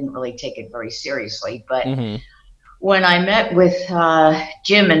mind. I didn't really take it very seriously. But Hmm. when I met with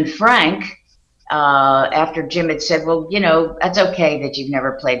Jim and Frank, after Jim had said, well, that's okay that you've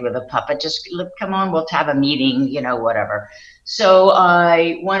never played with a puppet. Just come on, we'll have a meeting, whatever. So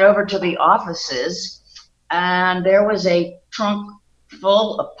I went over to the offices, and there was a trunk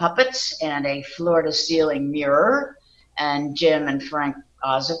full of puppets and a floor-to-ceiling mirror, and Jim and Frank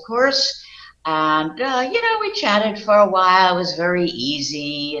Oz, of course. And we chatted for a while. It was very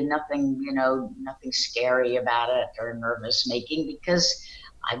easy and nothing, nothing scary about it or nervous making because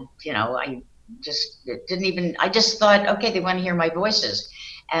I just didn't even. I just thought, okay, they want to hear my voices,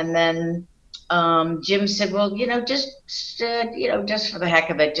 and then Jim said, well, just for the heck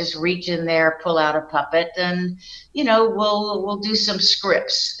of it, just reach in there, pull out a puppet, and we'll do some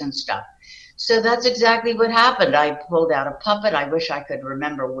scripts and stuff. So that's exactly what happened. I pulled out a puppet. I wish I could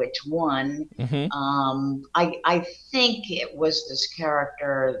remember which one. Mm-hmm. I think it was this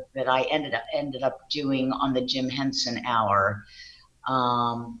character that I ended up doing on the Jim Henson Hour,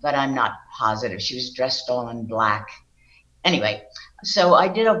 but I'm not positive. She was dressed all in black. Anyway, so I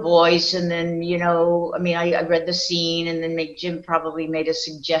did a voice, and then I read the scene, and then Jim probably made a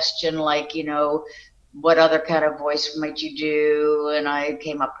suggestion like, what other kind of voice might you do? And I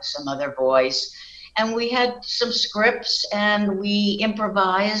came up with some other voice. And we had some scripts and we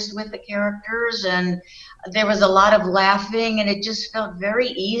improvised with the characters, and there was a lot of laughing, and it just felt very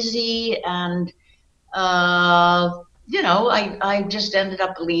easy. And, I just ended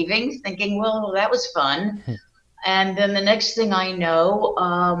up leaving thinking, well, that was fun. And then the next thing I know,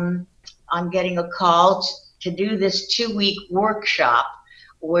 I'm getting a call to do this 2-week workshop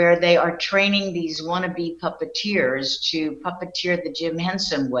where they are training these wannabe puppeteers to puppeteer the Jim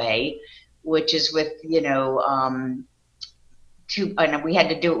Henson way, which is with, and we had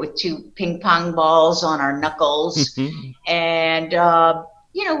to do it with 2 ping pong balls on our knuckles. And,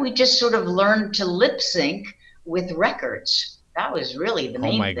 we just sort of learned to lip sync with records. That was really the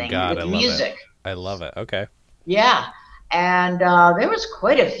main thing. God, with music. I love it. Okay. Yeah. And there was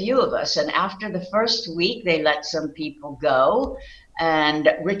quite a few of us. And after the first week, they let some people go. And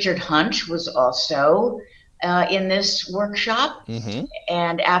Richard Hunt was also in this workshop. Mm-hmm.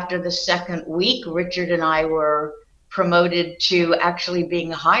 And after the second week, Richard and I were promoted to actually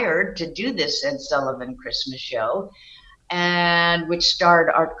being hired to do this Ed Sullivan Christmas show, and which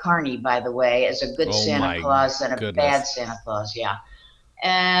starred Art Carney, by the way, as a good Santa Claus and a bad Santa Claus. Yeah.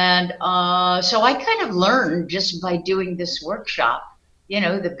 And so I kind of learned just by doing this workshop,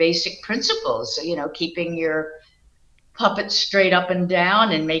 the basic principles, keeping your puppet straight up and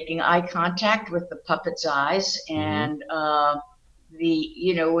down and making eye contact with the puppet's eyes. And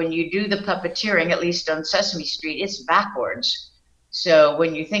when you do the puppeteering, at least on Sesame Street, it's backwards. So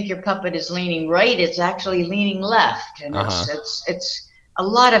when you think your puppet is leaning right, it's actually leaning left. And it's a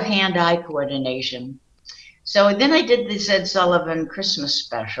lot of hand-eye coordination. So then I did this Ed Sullivan Christmas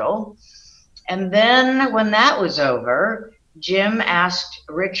special. And then when that was over, Jim asked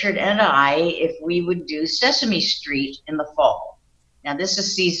Richard and I if we would do Sesame Street in the fall. Now, this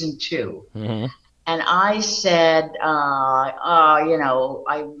is season 2. Mm-hmm. And I said,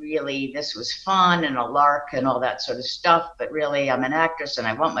 this was fun and a lark and all that sort of stuff, but really I'm an actress and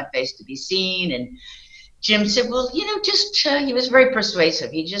I want my face to be seen. And Jim said, well, he was very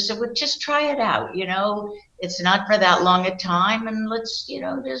persuasive. He just said, well, just try it out. It's not for that long a time, and let's,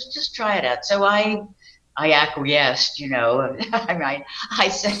 just try it out. So I acquiesced, I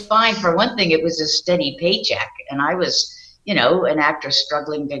said, fine. For one thing, it was a steady paycheck, and I was, an actress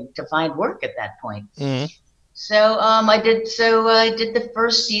struggling to find work at that point. Mm-hmm. So I did the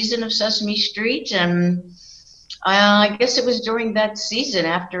first season of Sesame Street, and I guess it was during that season,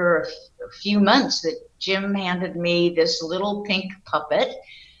 after a few months, that Jim handed me this little pink puppet,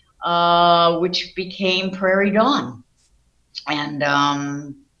 which became Prairie Dawn.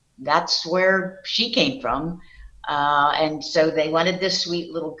 And that's where she came from. And so they wanted this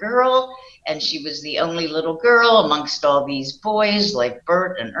sweet little girl, and she was the only little girl amongst all these boys like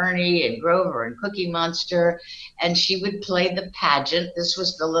Bert and Ernie and Grover and Cookie Monster. And she would play the pageant. This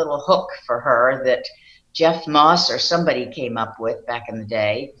was the little hook for her that Jeff Moss or somebody came up with back in the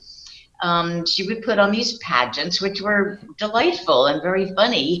day. She would put on these pageants, which were delightful and very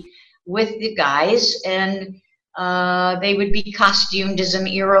funny, with the guys, and they would be costumed as an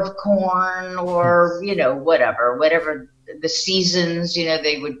ear of corn or, whatever the seasons,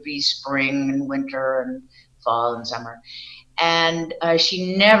 they would be spring and winter and fall and summer. And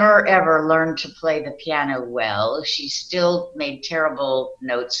she never, ever learned to play the piano well. She still made terrible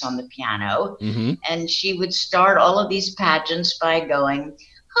notes on the piano. Mm-hmm. And she would start all of these pageants by going,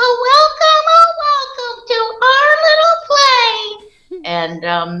 oh, welcome to our little play. And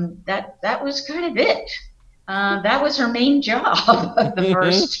that was kind of it. That was her main job the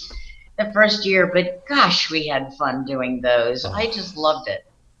first year. But gosh, we had fun doing those. I just loved it.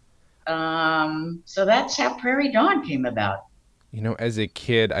 So that's how Prairie Dawn came about. You know, as a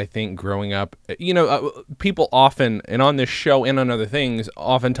kid, I think growing up, people often, and on this show and on other things,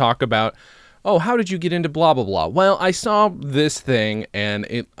 often talk about, oh, how did you get into blah, blah, blah? Well, I saw this thing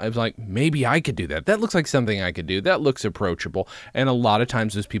and I was like, maybe I could do that. That looks like something I could do. That looks approachable. And a lot of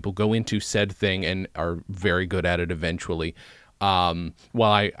times those people go into said thing and are very good at it eventually. While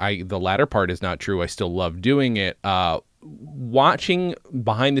I the latter part is not true, I still love doing it. Watching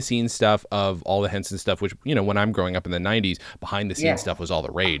behind the scenes stuff of all the Henson stuff, which, when I'm growing up in the 90s, behind the scenes stuff was all the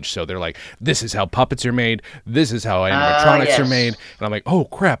rage. So they're like, this is how puppets are made. This is how animatronics are made. And I'm like, oh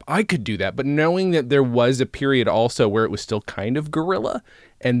crap, I could do that. But knowing that there was a period also where it was still kind of guerrilla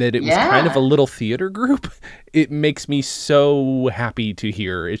and that it was kind of a little theater group, it makes me so happy to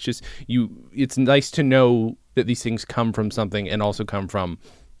hear. It's just, it's nice to know that these things come from something and also come from,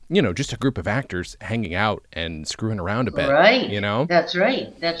 just a group of actors hanging out and screwing around a bit. Right. That's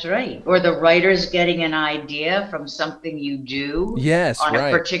right. That's right. Or the writers getting an idea from something you do on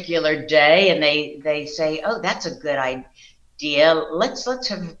a particular day, and they say, oh, that's a good idea. Let's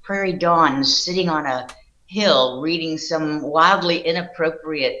have Prairie Dawn sitting on a hill reading some wildly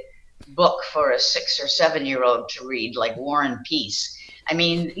inappropriate book for a 6 or 7-year-old to read, like War and Peace. I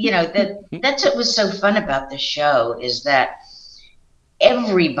mean, that's what was so fun about the show, is that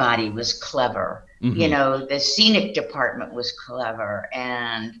everybody was clever. Mm-hmm. The scenic department was clever,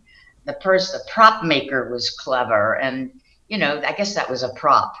 and the prop maker was clever, and I guess that was a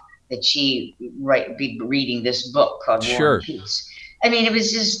prop that she be reading this book called War and Peace. I mean, it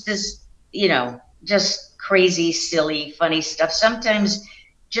was just this, just crazy, silly, funny stuff. Sometimes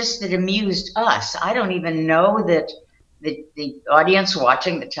just that amused us. I don't even know that the audience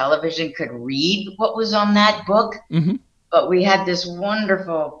watching the television could read what was on that book. Mm-hmm. But we had this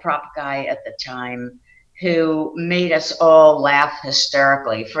wonderful prop guy at the time who made us all laugh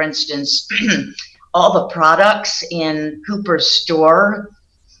hysterically. For instance, all the products in Cooper's store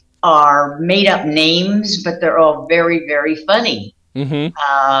are made up names, but they're all very, very funny. Mm-hmm.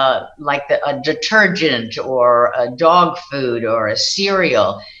 Like a detergent or a dog food or a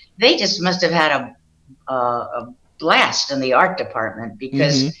cereal. They just must have had a blast in the art department,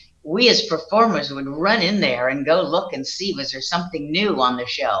 because we as performers would run in there and go look and see, was there something new on the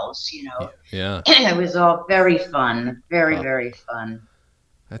shelves, Yeah. It was all very fun. Very, very fun.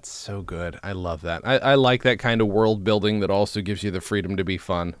 That's so good. I love that. I like that kind of world building that also gives you the freedom to be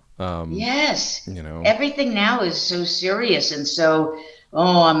fun. Yes. Everything now is so serious and so,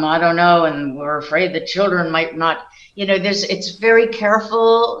 I don't know, and we're afraid the children might not, it's very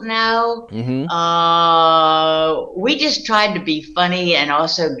careful now. Mm-hmm. We just tried to be funny and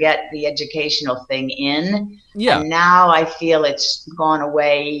also get the educational thing in. Yeah. And now I feel it's gone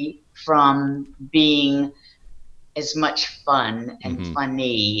away from being as much fun and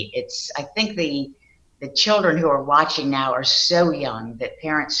funny. I think the children who are watching now are so young that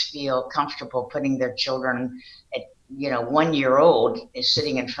parents feel comfortable putting their children at 1-year-old is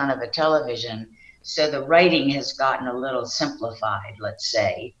sitting in front of a television. So the writing has gotten a little simplified, let's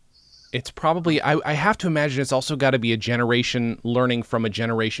say. It's probably, I have to imagine it's also got to be a generation learning from a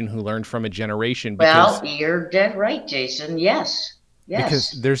generation who learned from a generation. Well, you're dead right, Jason. Yes. Yes.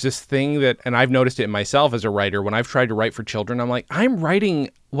 Because there's this thing that, and I've noticed it myself as a writer, when I've tried to write for children, I'm like,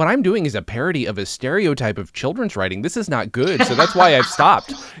 what I'm doing is a parody of a stereotype of children's writing. This is not good. So that's why I've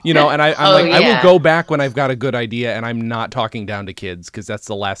stopped, and I will go back when I've got a good idea, and I'm not talking down to kids because that's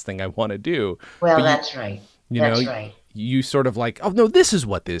the last thing I want to do. Well, that's right. That's right. You sort of like, oh, no, this is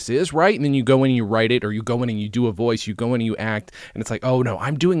what this is, right? And then you go in and you write it, or you go in and you do a voice, you go in and you act, and it's like, oh, no,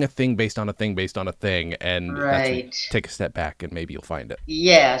 I'm doing a thing based on a thing based on a thing, and take a step back and maybe you'll find it.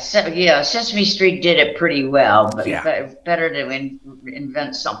 Yeah, Sesame Street did it pretty well, but better to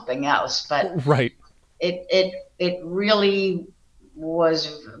invent something else. But right. It really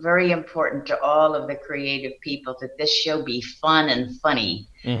was very important to all of the creative people that this show be fun and funny.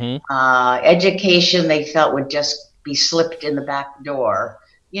 Mm-hmm. Education, they felt, would just be slipped in the back door,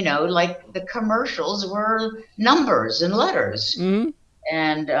 like the commercials were numbers and letters. Mm-hmm.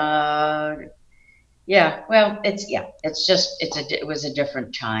 And it was a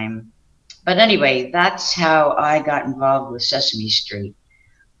different time. But anyway, that's how I got involved with Sesame Street.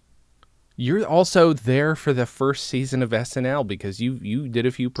 You're also there for the first season of SNL because you did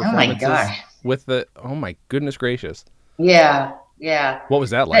a few performances with oh my goodness gracious. Yeah. What was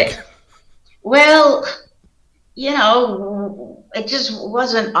that like? Well, it just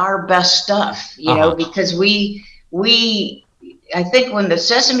wasn't our best stuff, because I think when the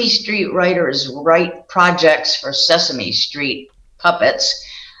Sesame Street writers write projects for Sesame Street puppets,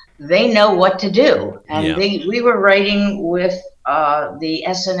 they know what to do. And we were writing with the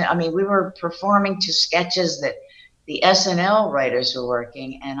SNL. I mean, we were performing to sketches that the SNL writers were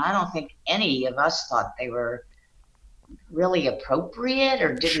working, and I don't think any of us thought they were really appropriate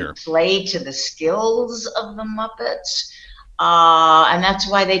or Sure. didn't play to the skills of the Muppets. And that's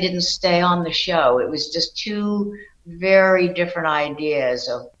why they didn't stay on the show. It was just two very different ideas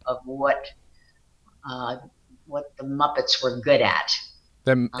of uh, what the Muppets were good at.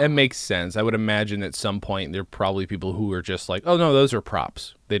 That Um, makes sense. I would imagine at some point there are probably people who are just like, oh no, those are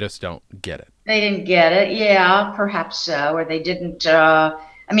props. They just don't get it. they didn't get it, yeah, perhaps so, or they didn't.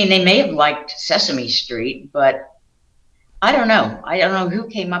 I mean, they may have liked Sesame Street, but I don't know. I don't know who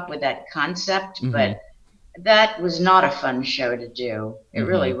came up with that concept, Mm-hmm. but that was not a fun show to do. It Mm-hmm.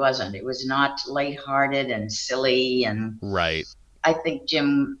 really wasn't. It was not lighthearted and silly, and Right. I think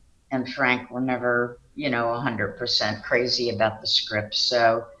Jim and Frank were never, 100% crazy about the script.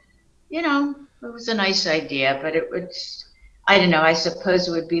 So, it was a nice idea, but it would, I don't know, I suppose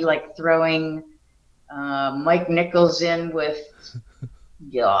it would be like throwing Mike Nichols in with,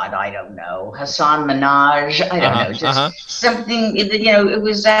 God, I don't know, Hassan Minaj. I don't Uh-huh. know, Uh-huh. just something, it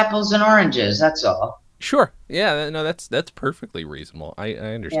was apples and oranges. That's all. Sure. Yeah, no, that's perfectly reasonable. I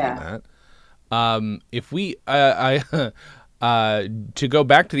understand Yeah. that. If we I to go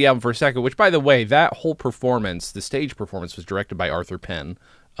back to the album for a second, which by the way, that whole performance, the stage performance was directed by Arthur Penn,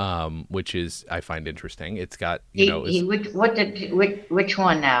 which is I find interesting. It's got, He is which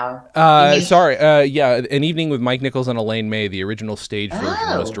one now? You mean, sorry, yeah, An Evening with Mike Nichols and Elaine May, the original stage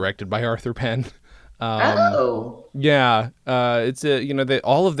version was oh, directed by Arthur Penn. oh, Yeah, it's a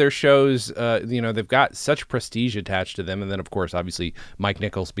all of their shows, they've got such prestige attached to them, and then of course, obviously, Mike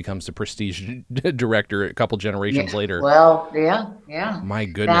Nichols becomes the prestige director a couple generations yeah. later. Well, yeah, yeah. My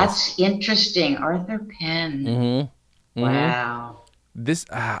goodness. That's interesting. Arthur Penn. Mm-hmm. Mm-hmm. Wow. This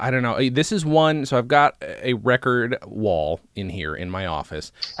I don't know. This is one. So I've got a record wall in here in my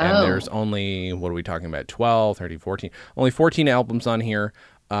office, and there's Oh, only, what are we talking about? 12, 13, 14. Only 14 albums on here.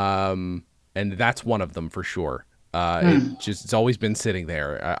 And that's one of them for sure. hmm. It's always been sitting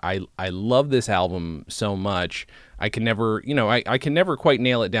there. I love this album so much. I can never, I can never quite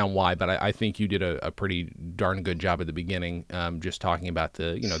nail it down why, but I think you did a pretty darn good job at the beginning, just talking about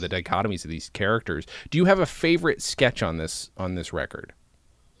the, the dichotomies of these characters. Do you have a favorite sketch on this record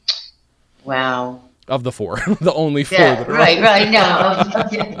Wow. of the four, the only four Yeah, that are on? right, right. Now,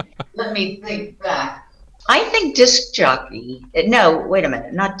 okay. Let me think back. I think disc jockey. No, wait a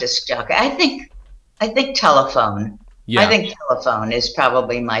minute, not disc jockey. I think telephone. I Yeah. think telephone is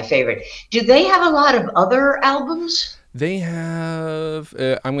probably my favorite. Do they have a lot of other albums? They have.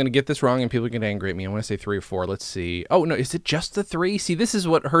 I'm going to get this wrong, and people get angry at me. I want to say three or four. Let's see. Oh no, is it just the three? See, this is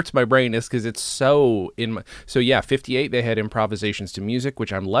what hurts my brain, is because it's so in my. So yeah, 58. They had improvisations to music,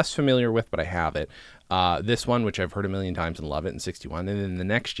 which I'm less familiar with, but I have it. This one, which I've heard a million times and love it, in 61. And then the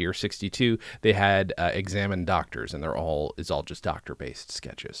next year, 62, they had Examined Doctors, and it's all just doctor based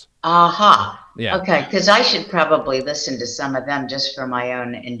sketches. Aha. Yeah. Okay, because I should probably listen to some of them just for my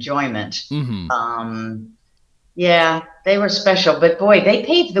own enjoyment. Mm-hmm. Um, yeah, they were special, but boy, they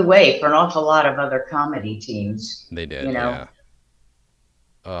paved the way for an awful lot of other comedy teams, They you did. know.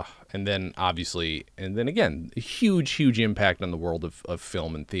 Yeah. And then obviously, and then again, a huge, huge impact on the world of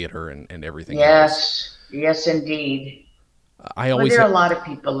film and theater and everything else. Yes, yes, indeed. I Well, always, there are a lot of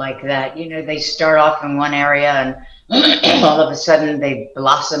people like that. They start off in one area and all of a sudden they've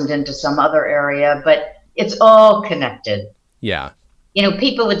blossomed into some other area, but it's all connected. yeah,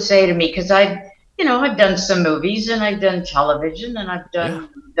 People would say to me, because I've done some movies and I've done television and I've yeah, done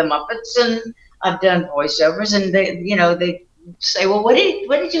the Muppets and I've done voiceovers, and they say, well, what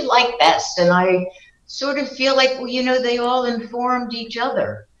did you like best? And I sort of feel like, well, they all informed each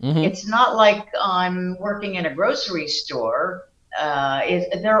other. mm-hmm, It's not like I'm working in a grocery store.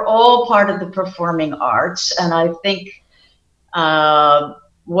 They're all part of the performing arts, and I think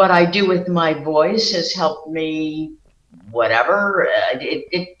what I do with my voice has helped me. Whatever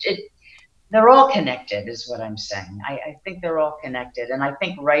they're all connected, is what I'm saying. I think they're all connected, and I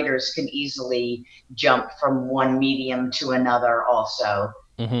think writers can easily jump from one medium to another. Also,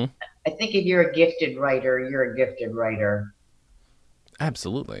 mm-hmm. I think if you're a gifted writer, you're a gifted writer.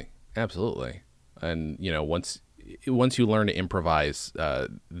 Absolutely, absolutely. And once you learn to improvise,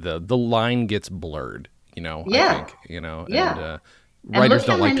 the line gets blurred. I Yeah, think, and yeah. And writers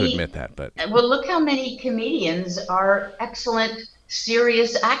don't like to admit that, but look how many comedians are excellent,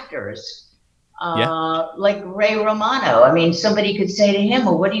 serious actors. yeah, Like Ray Romano. I mean, somebody could say to him,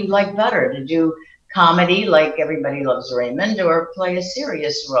 well, what do you like better, to do comedy like Everybody Loves Raymond, or play a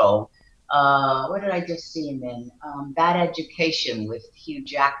serious role? What did I just see him in? Bad Education with Hugh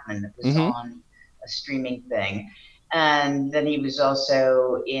Jackman, that was mm-hmm, on a streaming thing. And then he was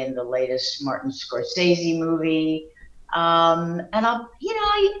also in the latest Martin Scorsese movie. And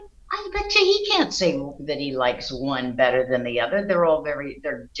I bet you he can't say that he likes one better than the other.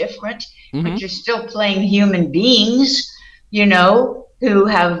 They're different, Mm-hmm. but you're still playing human beings, who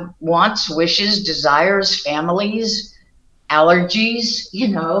have wants, wishes, desires, families, allergies,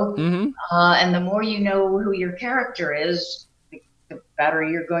 Mm-hmm. and the more you know who your character is, the better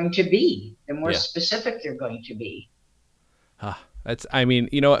you're going to be, the more Yeah. specific you're going to be. That's, I mean,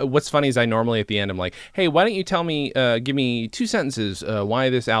 what's funny is I normally at the end, I'm like, hey, why don't you tell me, give me 2 sentences why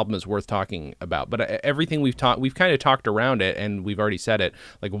this album is worth talking about. But everything we've kind of talked around it, and we've already said it.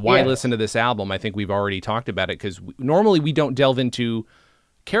 Like, why Yeah. listen to this album? I think we've already talked about it because normally we don't delve into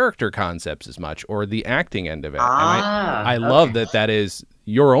character concepts as much or the acting end of it. And I love Okay. that is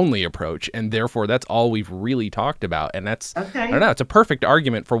your only approach, and therefore that's all we've really talked about. And that's, I don't Okay. know, it's a perfect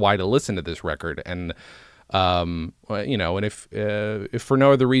argument for why to listen to this record. And and if for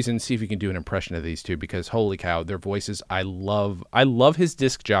no other reason, see if you can do an impression of these two, because holy cow, their voices, I love his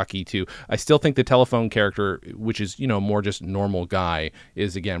disc jockey too. I still think the telephone character, which is, more just normal guy,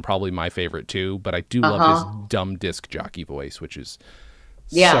 is again probably my favorite too, but I do love his Uh-huh. dumb disc jockey voice, which is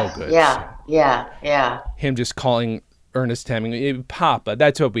so Yeah, good. yeah, yeah, yeah. Him just calling Ernest Hemingway Papa,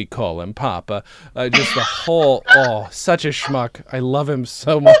 that's what we call him, Papa. Just the whole, oh, such a schmuck. I love him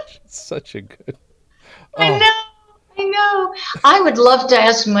so much. Such a good, I oh, know, I know. I would love to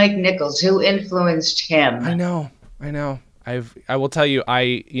ask Mike Nichols who influenced him. I know. I know. I will tell you,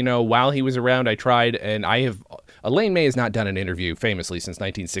 while he was around, I tried, and Elaine May has not done an interview famously since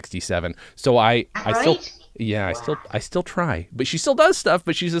 1967. So I still, Right? yeah, Wow. I still try, but she still does stuff,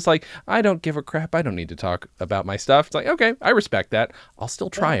 but she's just like, I don't give a crap. I don't need to talk about my stuff. It's like, okay, I respect that. I'll still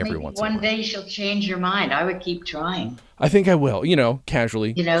try Well, every maybe once in a one while. day she'll change your mind. I would keep trying. I think I will,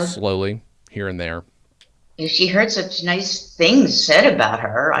 casually, You know, slowly, here and there. if she heard such nice things said about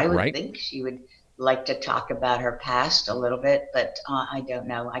her, I would Right? think she would like to talk about her past a little bit, but I don't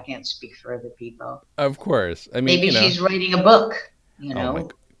know. I can't speak for other people. Of course. I mean, Maybe she's writing a book, oh my,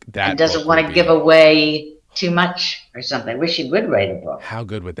 and that doesn't book want would to give be, away too much or something. I wish she would write a book. how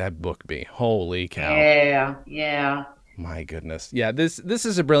good would that book be? Holy cow. Yeah, yeah. My goodness. Yeah, this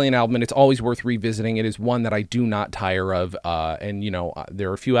is a brilliant album, and it's always worth revisiting. It is one that I do not tire of. And, there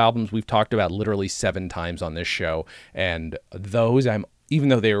are a few albums we've talked about literally 7 times on this show. And those, even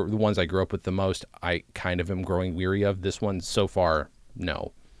though they're the ones I grew up with the most, I kind of am growing weary of. This one so far,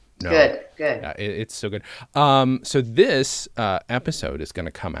 no. No. Good, good. It's so good. So this episode is going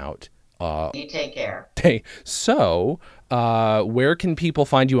to come out. You take care. Hey, so where can people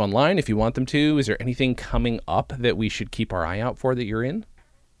find you online if you want them to? Is there anything coming up that we should keep our eye out for that you're in?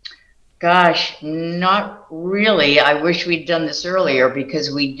 Gosh, not really. I wish we'd done this earlier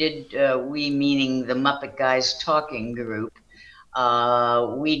because we did, we meaning the Muppet Guys Talking Group,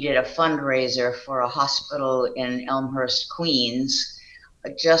 we did a fundraiser for a hospital in Elmhurst, Queens,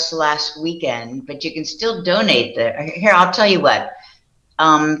 just last weekend, but you can still donate there. Here, I'll tell you what.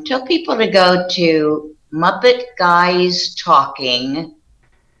 Tell people to go to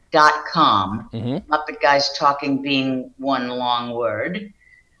MuppetGuysTalking.com. Mm-hmm. Muppet Guys Talking being one long word,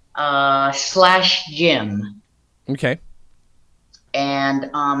 /Jim. Okay. And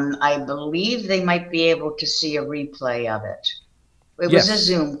I believe they might be able to see a replay of it. It was a Yes.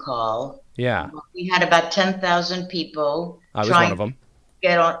 Zoom call. Yeah. We had about 10,000 people I was one trying of to them.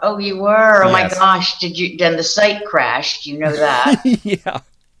 get on. Oh, you were? Oh my Yes. gosh, then the site crashed, you know that. Yeah.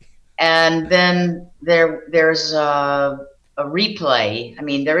 And then there's a replay. I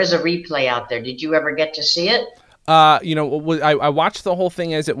mean, there is a replay out there. Did you ever get to see it? I watched the whole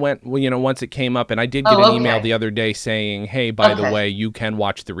thing as it went, once it came up, and I did get an email Okay. the other day saying, hey, by the Okay. way, you can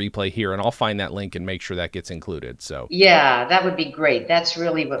watch the replay here, and I'll find that link and make sure that gets included. So Yeah, that would be great. That's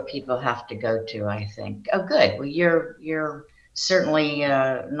really what people have to go to, I think. Oh, good. Well, you're certainly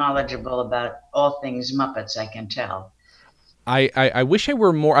knowledgeable about all things Muppets, I can tell. I wish I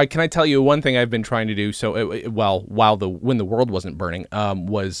were more. Can I tell you one thing I've been trying to do? So, when the world wasn't burning,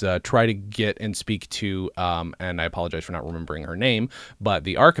 was try to get and speak to, and I apologize for not remembering her name, but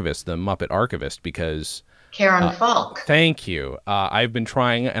the archivist, the Muppet archivist, because Karen Falk. thank you. I've been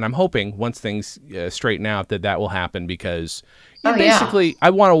trying, and I'm hoping once things straighten out that will happen, because Oh, yeah. basically I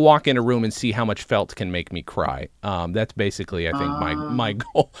want to walk in a room and see how much felt can make me cry. That's basically, I think, my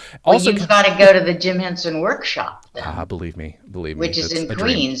goal. Well, Also, you've got to go to the Jim Henson workshop then, believe me, which is that's in a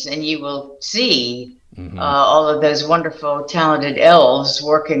dream. Queens, and you will see Mhm. all of those wonderful, talented elves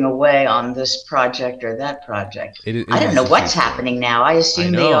working away on this project or that project. It I don't is know a what's huge deal. happening now. I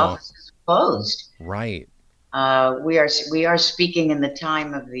assume the know. office is closed. Right. We are speaking in the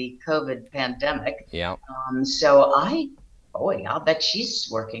time of the COVID pandemic. Yeah. So I boy, I'll bet she's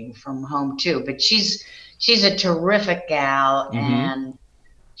working from home too. But she's a terrific gal, and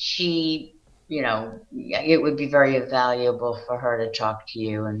she, it would be very valuable for her to talk to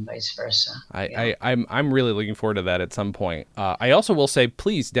you and vice versa. I'm really looking forward to that at some point. I also will say,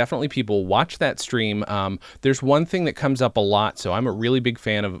 please, definitely people watch that stream. There's one thing that comes up a lot. So I'm a really big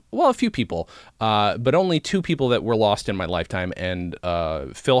fan of, well, a few people, but only two people that were lost in my lifetime, and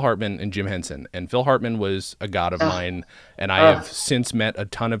Phil Hartman and Jim Henson. And Phil Hartman was a god of mine, and I have since met a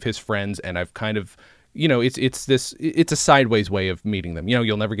ton of his friends, and I've kind of, it's a sideways way of meeting them.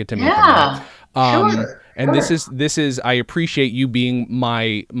 You'll never get to meet them. Right? Sure. And this is I appreciate you being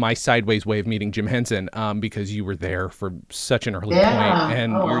my sideways way of meeting Jim Henson, because you were there for such an early point,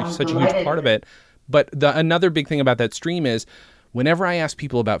 and you're such a huge part of it. But another big thing about that stream is, whenever I ask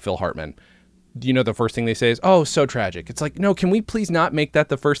people about Phil Hartman, the first thing they say is, "Oh, so tragic." It's like, no, can we please not make that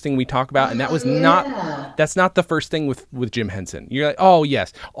the first thing we talk about? And that was that's not the first thing with Jim Henson. You're like, oh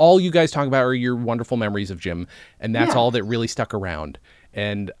yes, all you guys talk about are your wonderful memories of Jim, and that's all that really stuck around.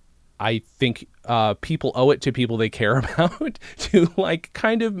 And I think people owe it to people they care about to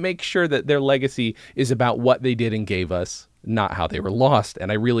kind of make sure that their legacy is about what they did and gave us, not how they were lost.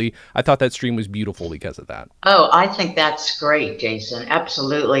 And I thought that stream was beautiful because of that. Oh, I think that's great, Jason.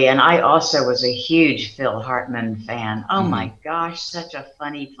 Absolutely. And I also was a huge Phil Hartman fan. Oh my gosh, such a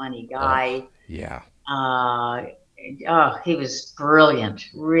funny guy. Yeah. He was brilliant,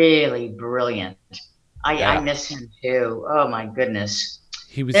 really brilliant. I miss him too. Oh my goodness.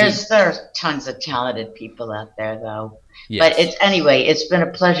 There's tons of talented people out there, though. Yes. But it's been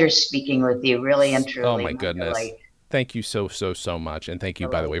a pleasure speaking with you, really and truly. Oh my goodness. Thank you so much. And thank you,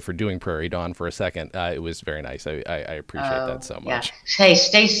 by the way, for doing Prairie Dawn for a second. It was very nice. I appreciate that so much. Yeah. Hey,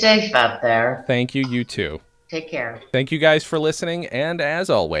 stay safe out there. Thank you. You too. Take care. Thank you guys for listening. And as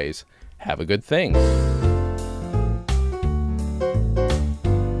always, have a good thing.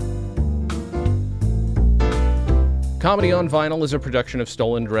 Comedy on Vinyl is a production of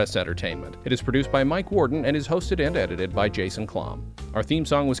Stolen Dress Entertainment. It is produced by Mike Warden and is hosted and edited by Jason Klom. Our theme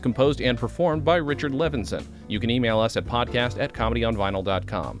song was composed and performed by Richard Levinson. You can email us at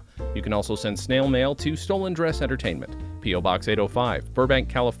podcast@comedyonvinyl.com. You can also send snail mail to Stolen Dress Entertainment, P.O. Box 805, Burbank,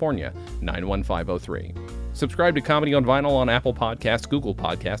 California, 91503. Subscribe to Comedy on Vinyl on Apple Podcasts, Google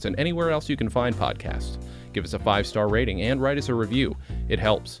Podcasts, and anywhere else you can find podcasts. Give us a 5-star rating and write us a review. It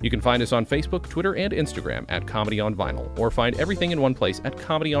helps. You can find us on Facebook, Twitter, and Instagram at Comedy on Vinyl, or find everything in one place at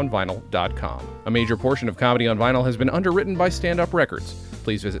comedyonvinyl.com. A major portion of Comedy on Vinyl has been underwritten by Stand Up Records.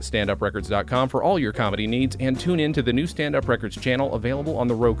 Please visit standuprecords.com for all your comedy needs, and tune in to the new Stand Up Records channel available on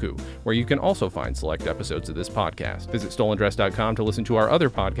the Roku, where you can also find select episodes of this podcast. Visit stolendress.com to listen to our other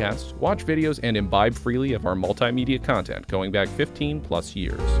podcasts, watch videos, and imbibe freely of our multimedia content going back 15 plus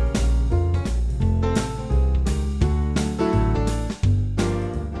years.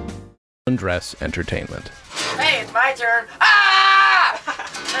 Dress Entertainment. Hey, it's my turn.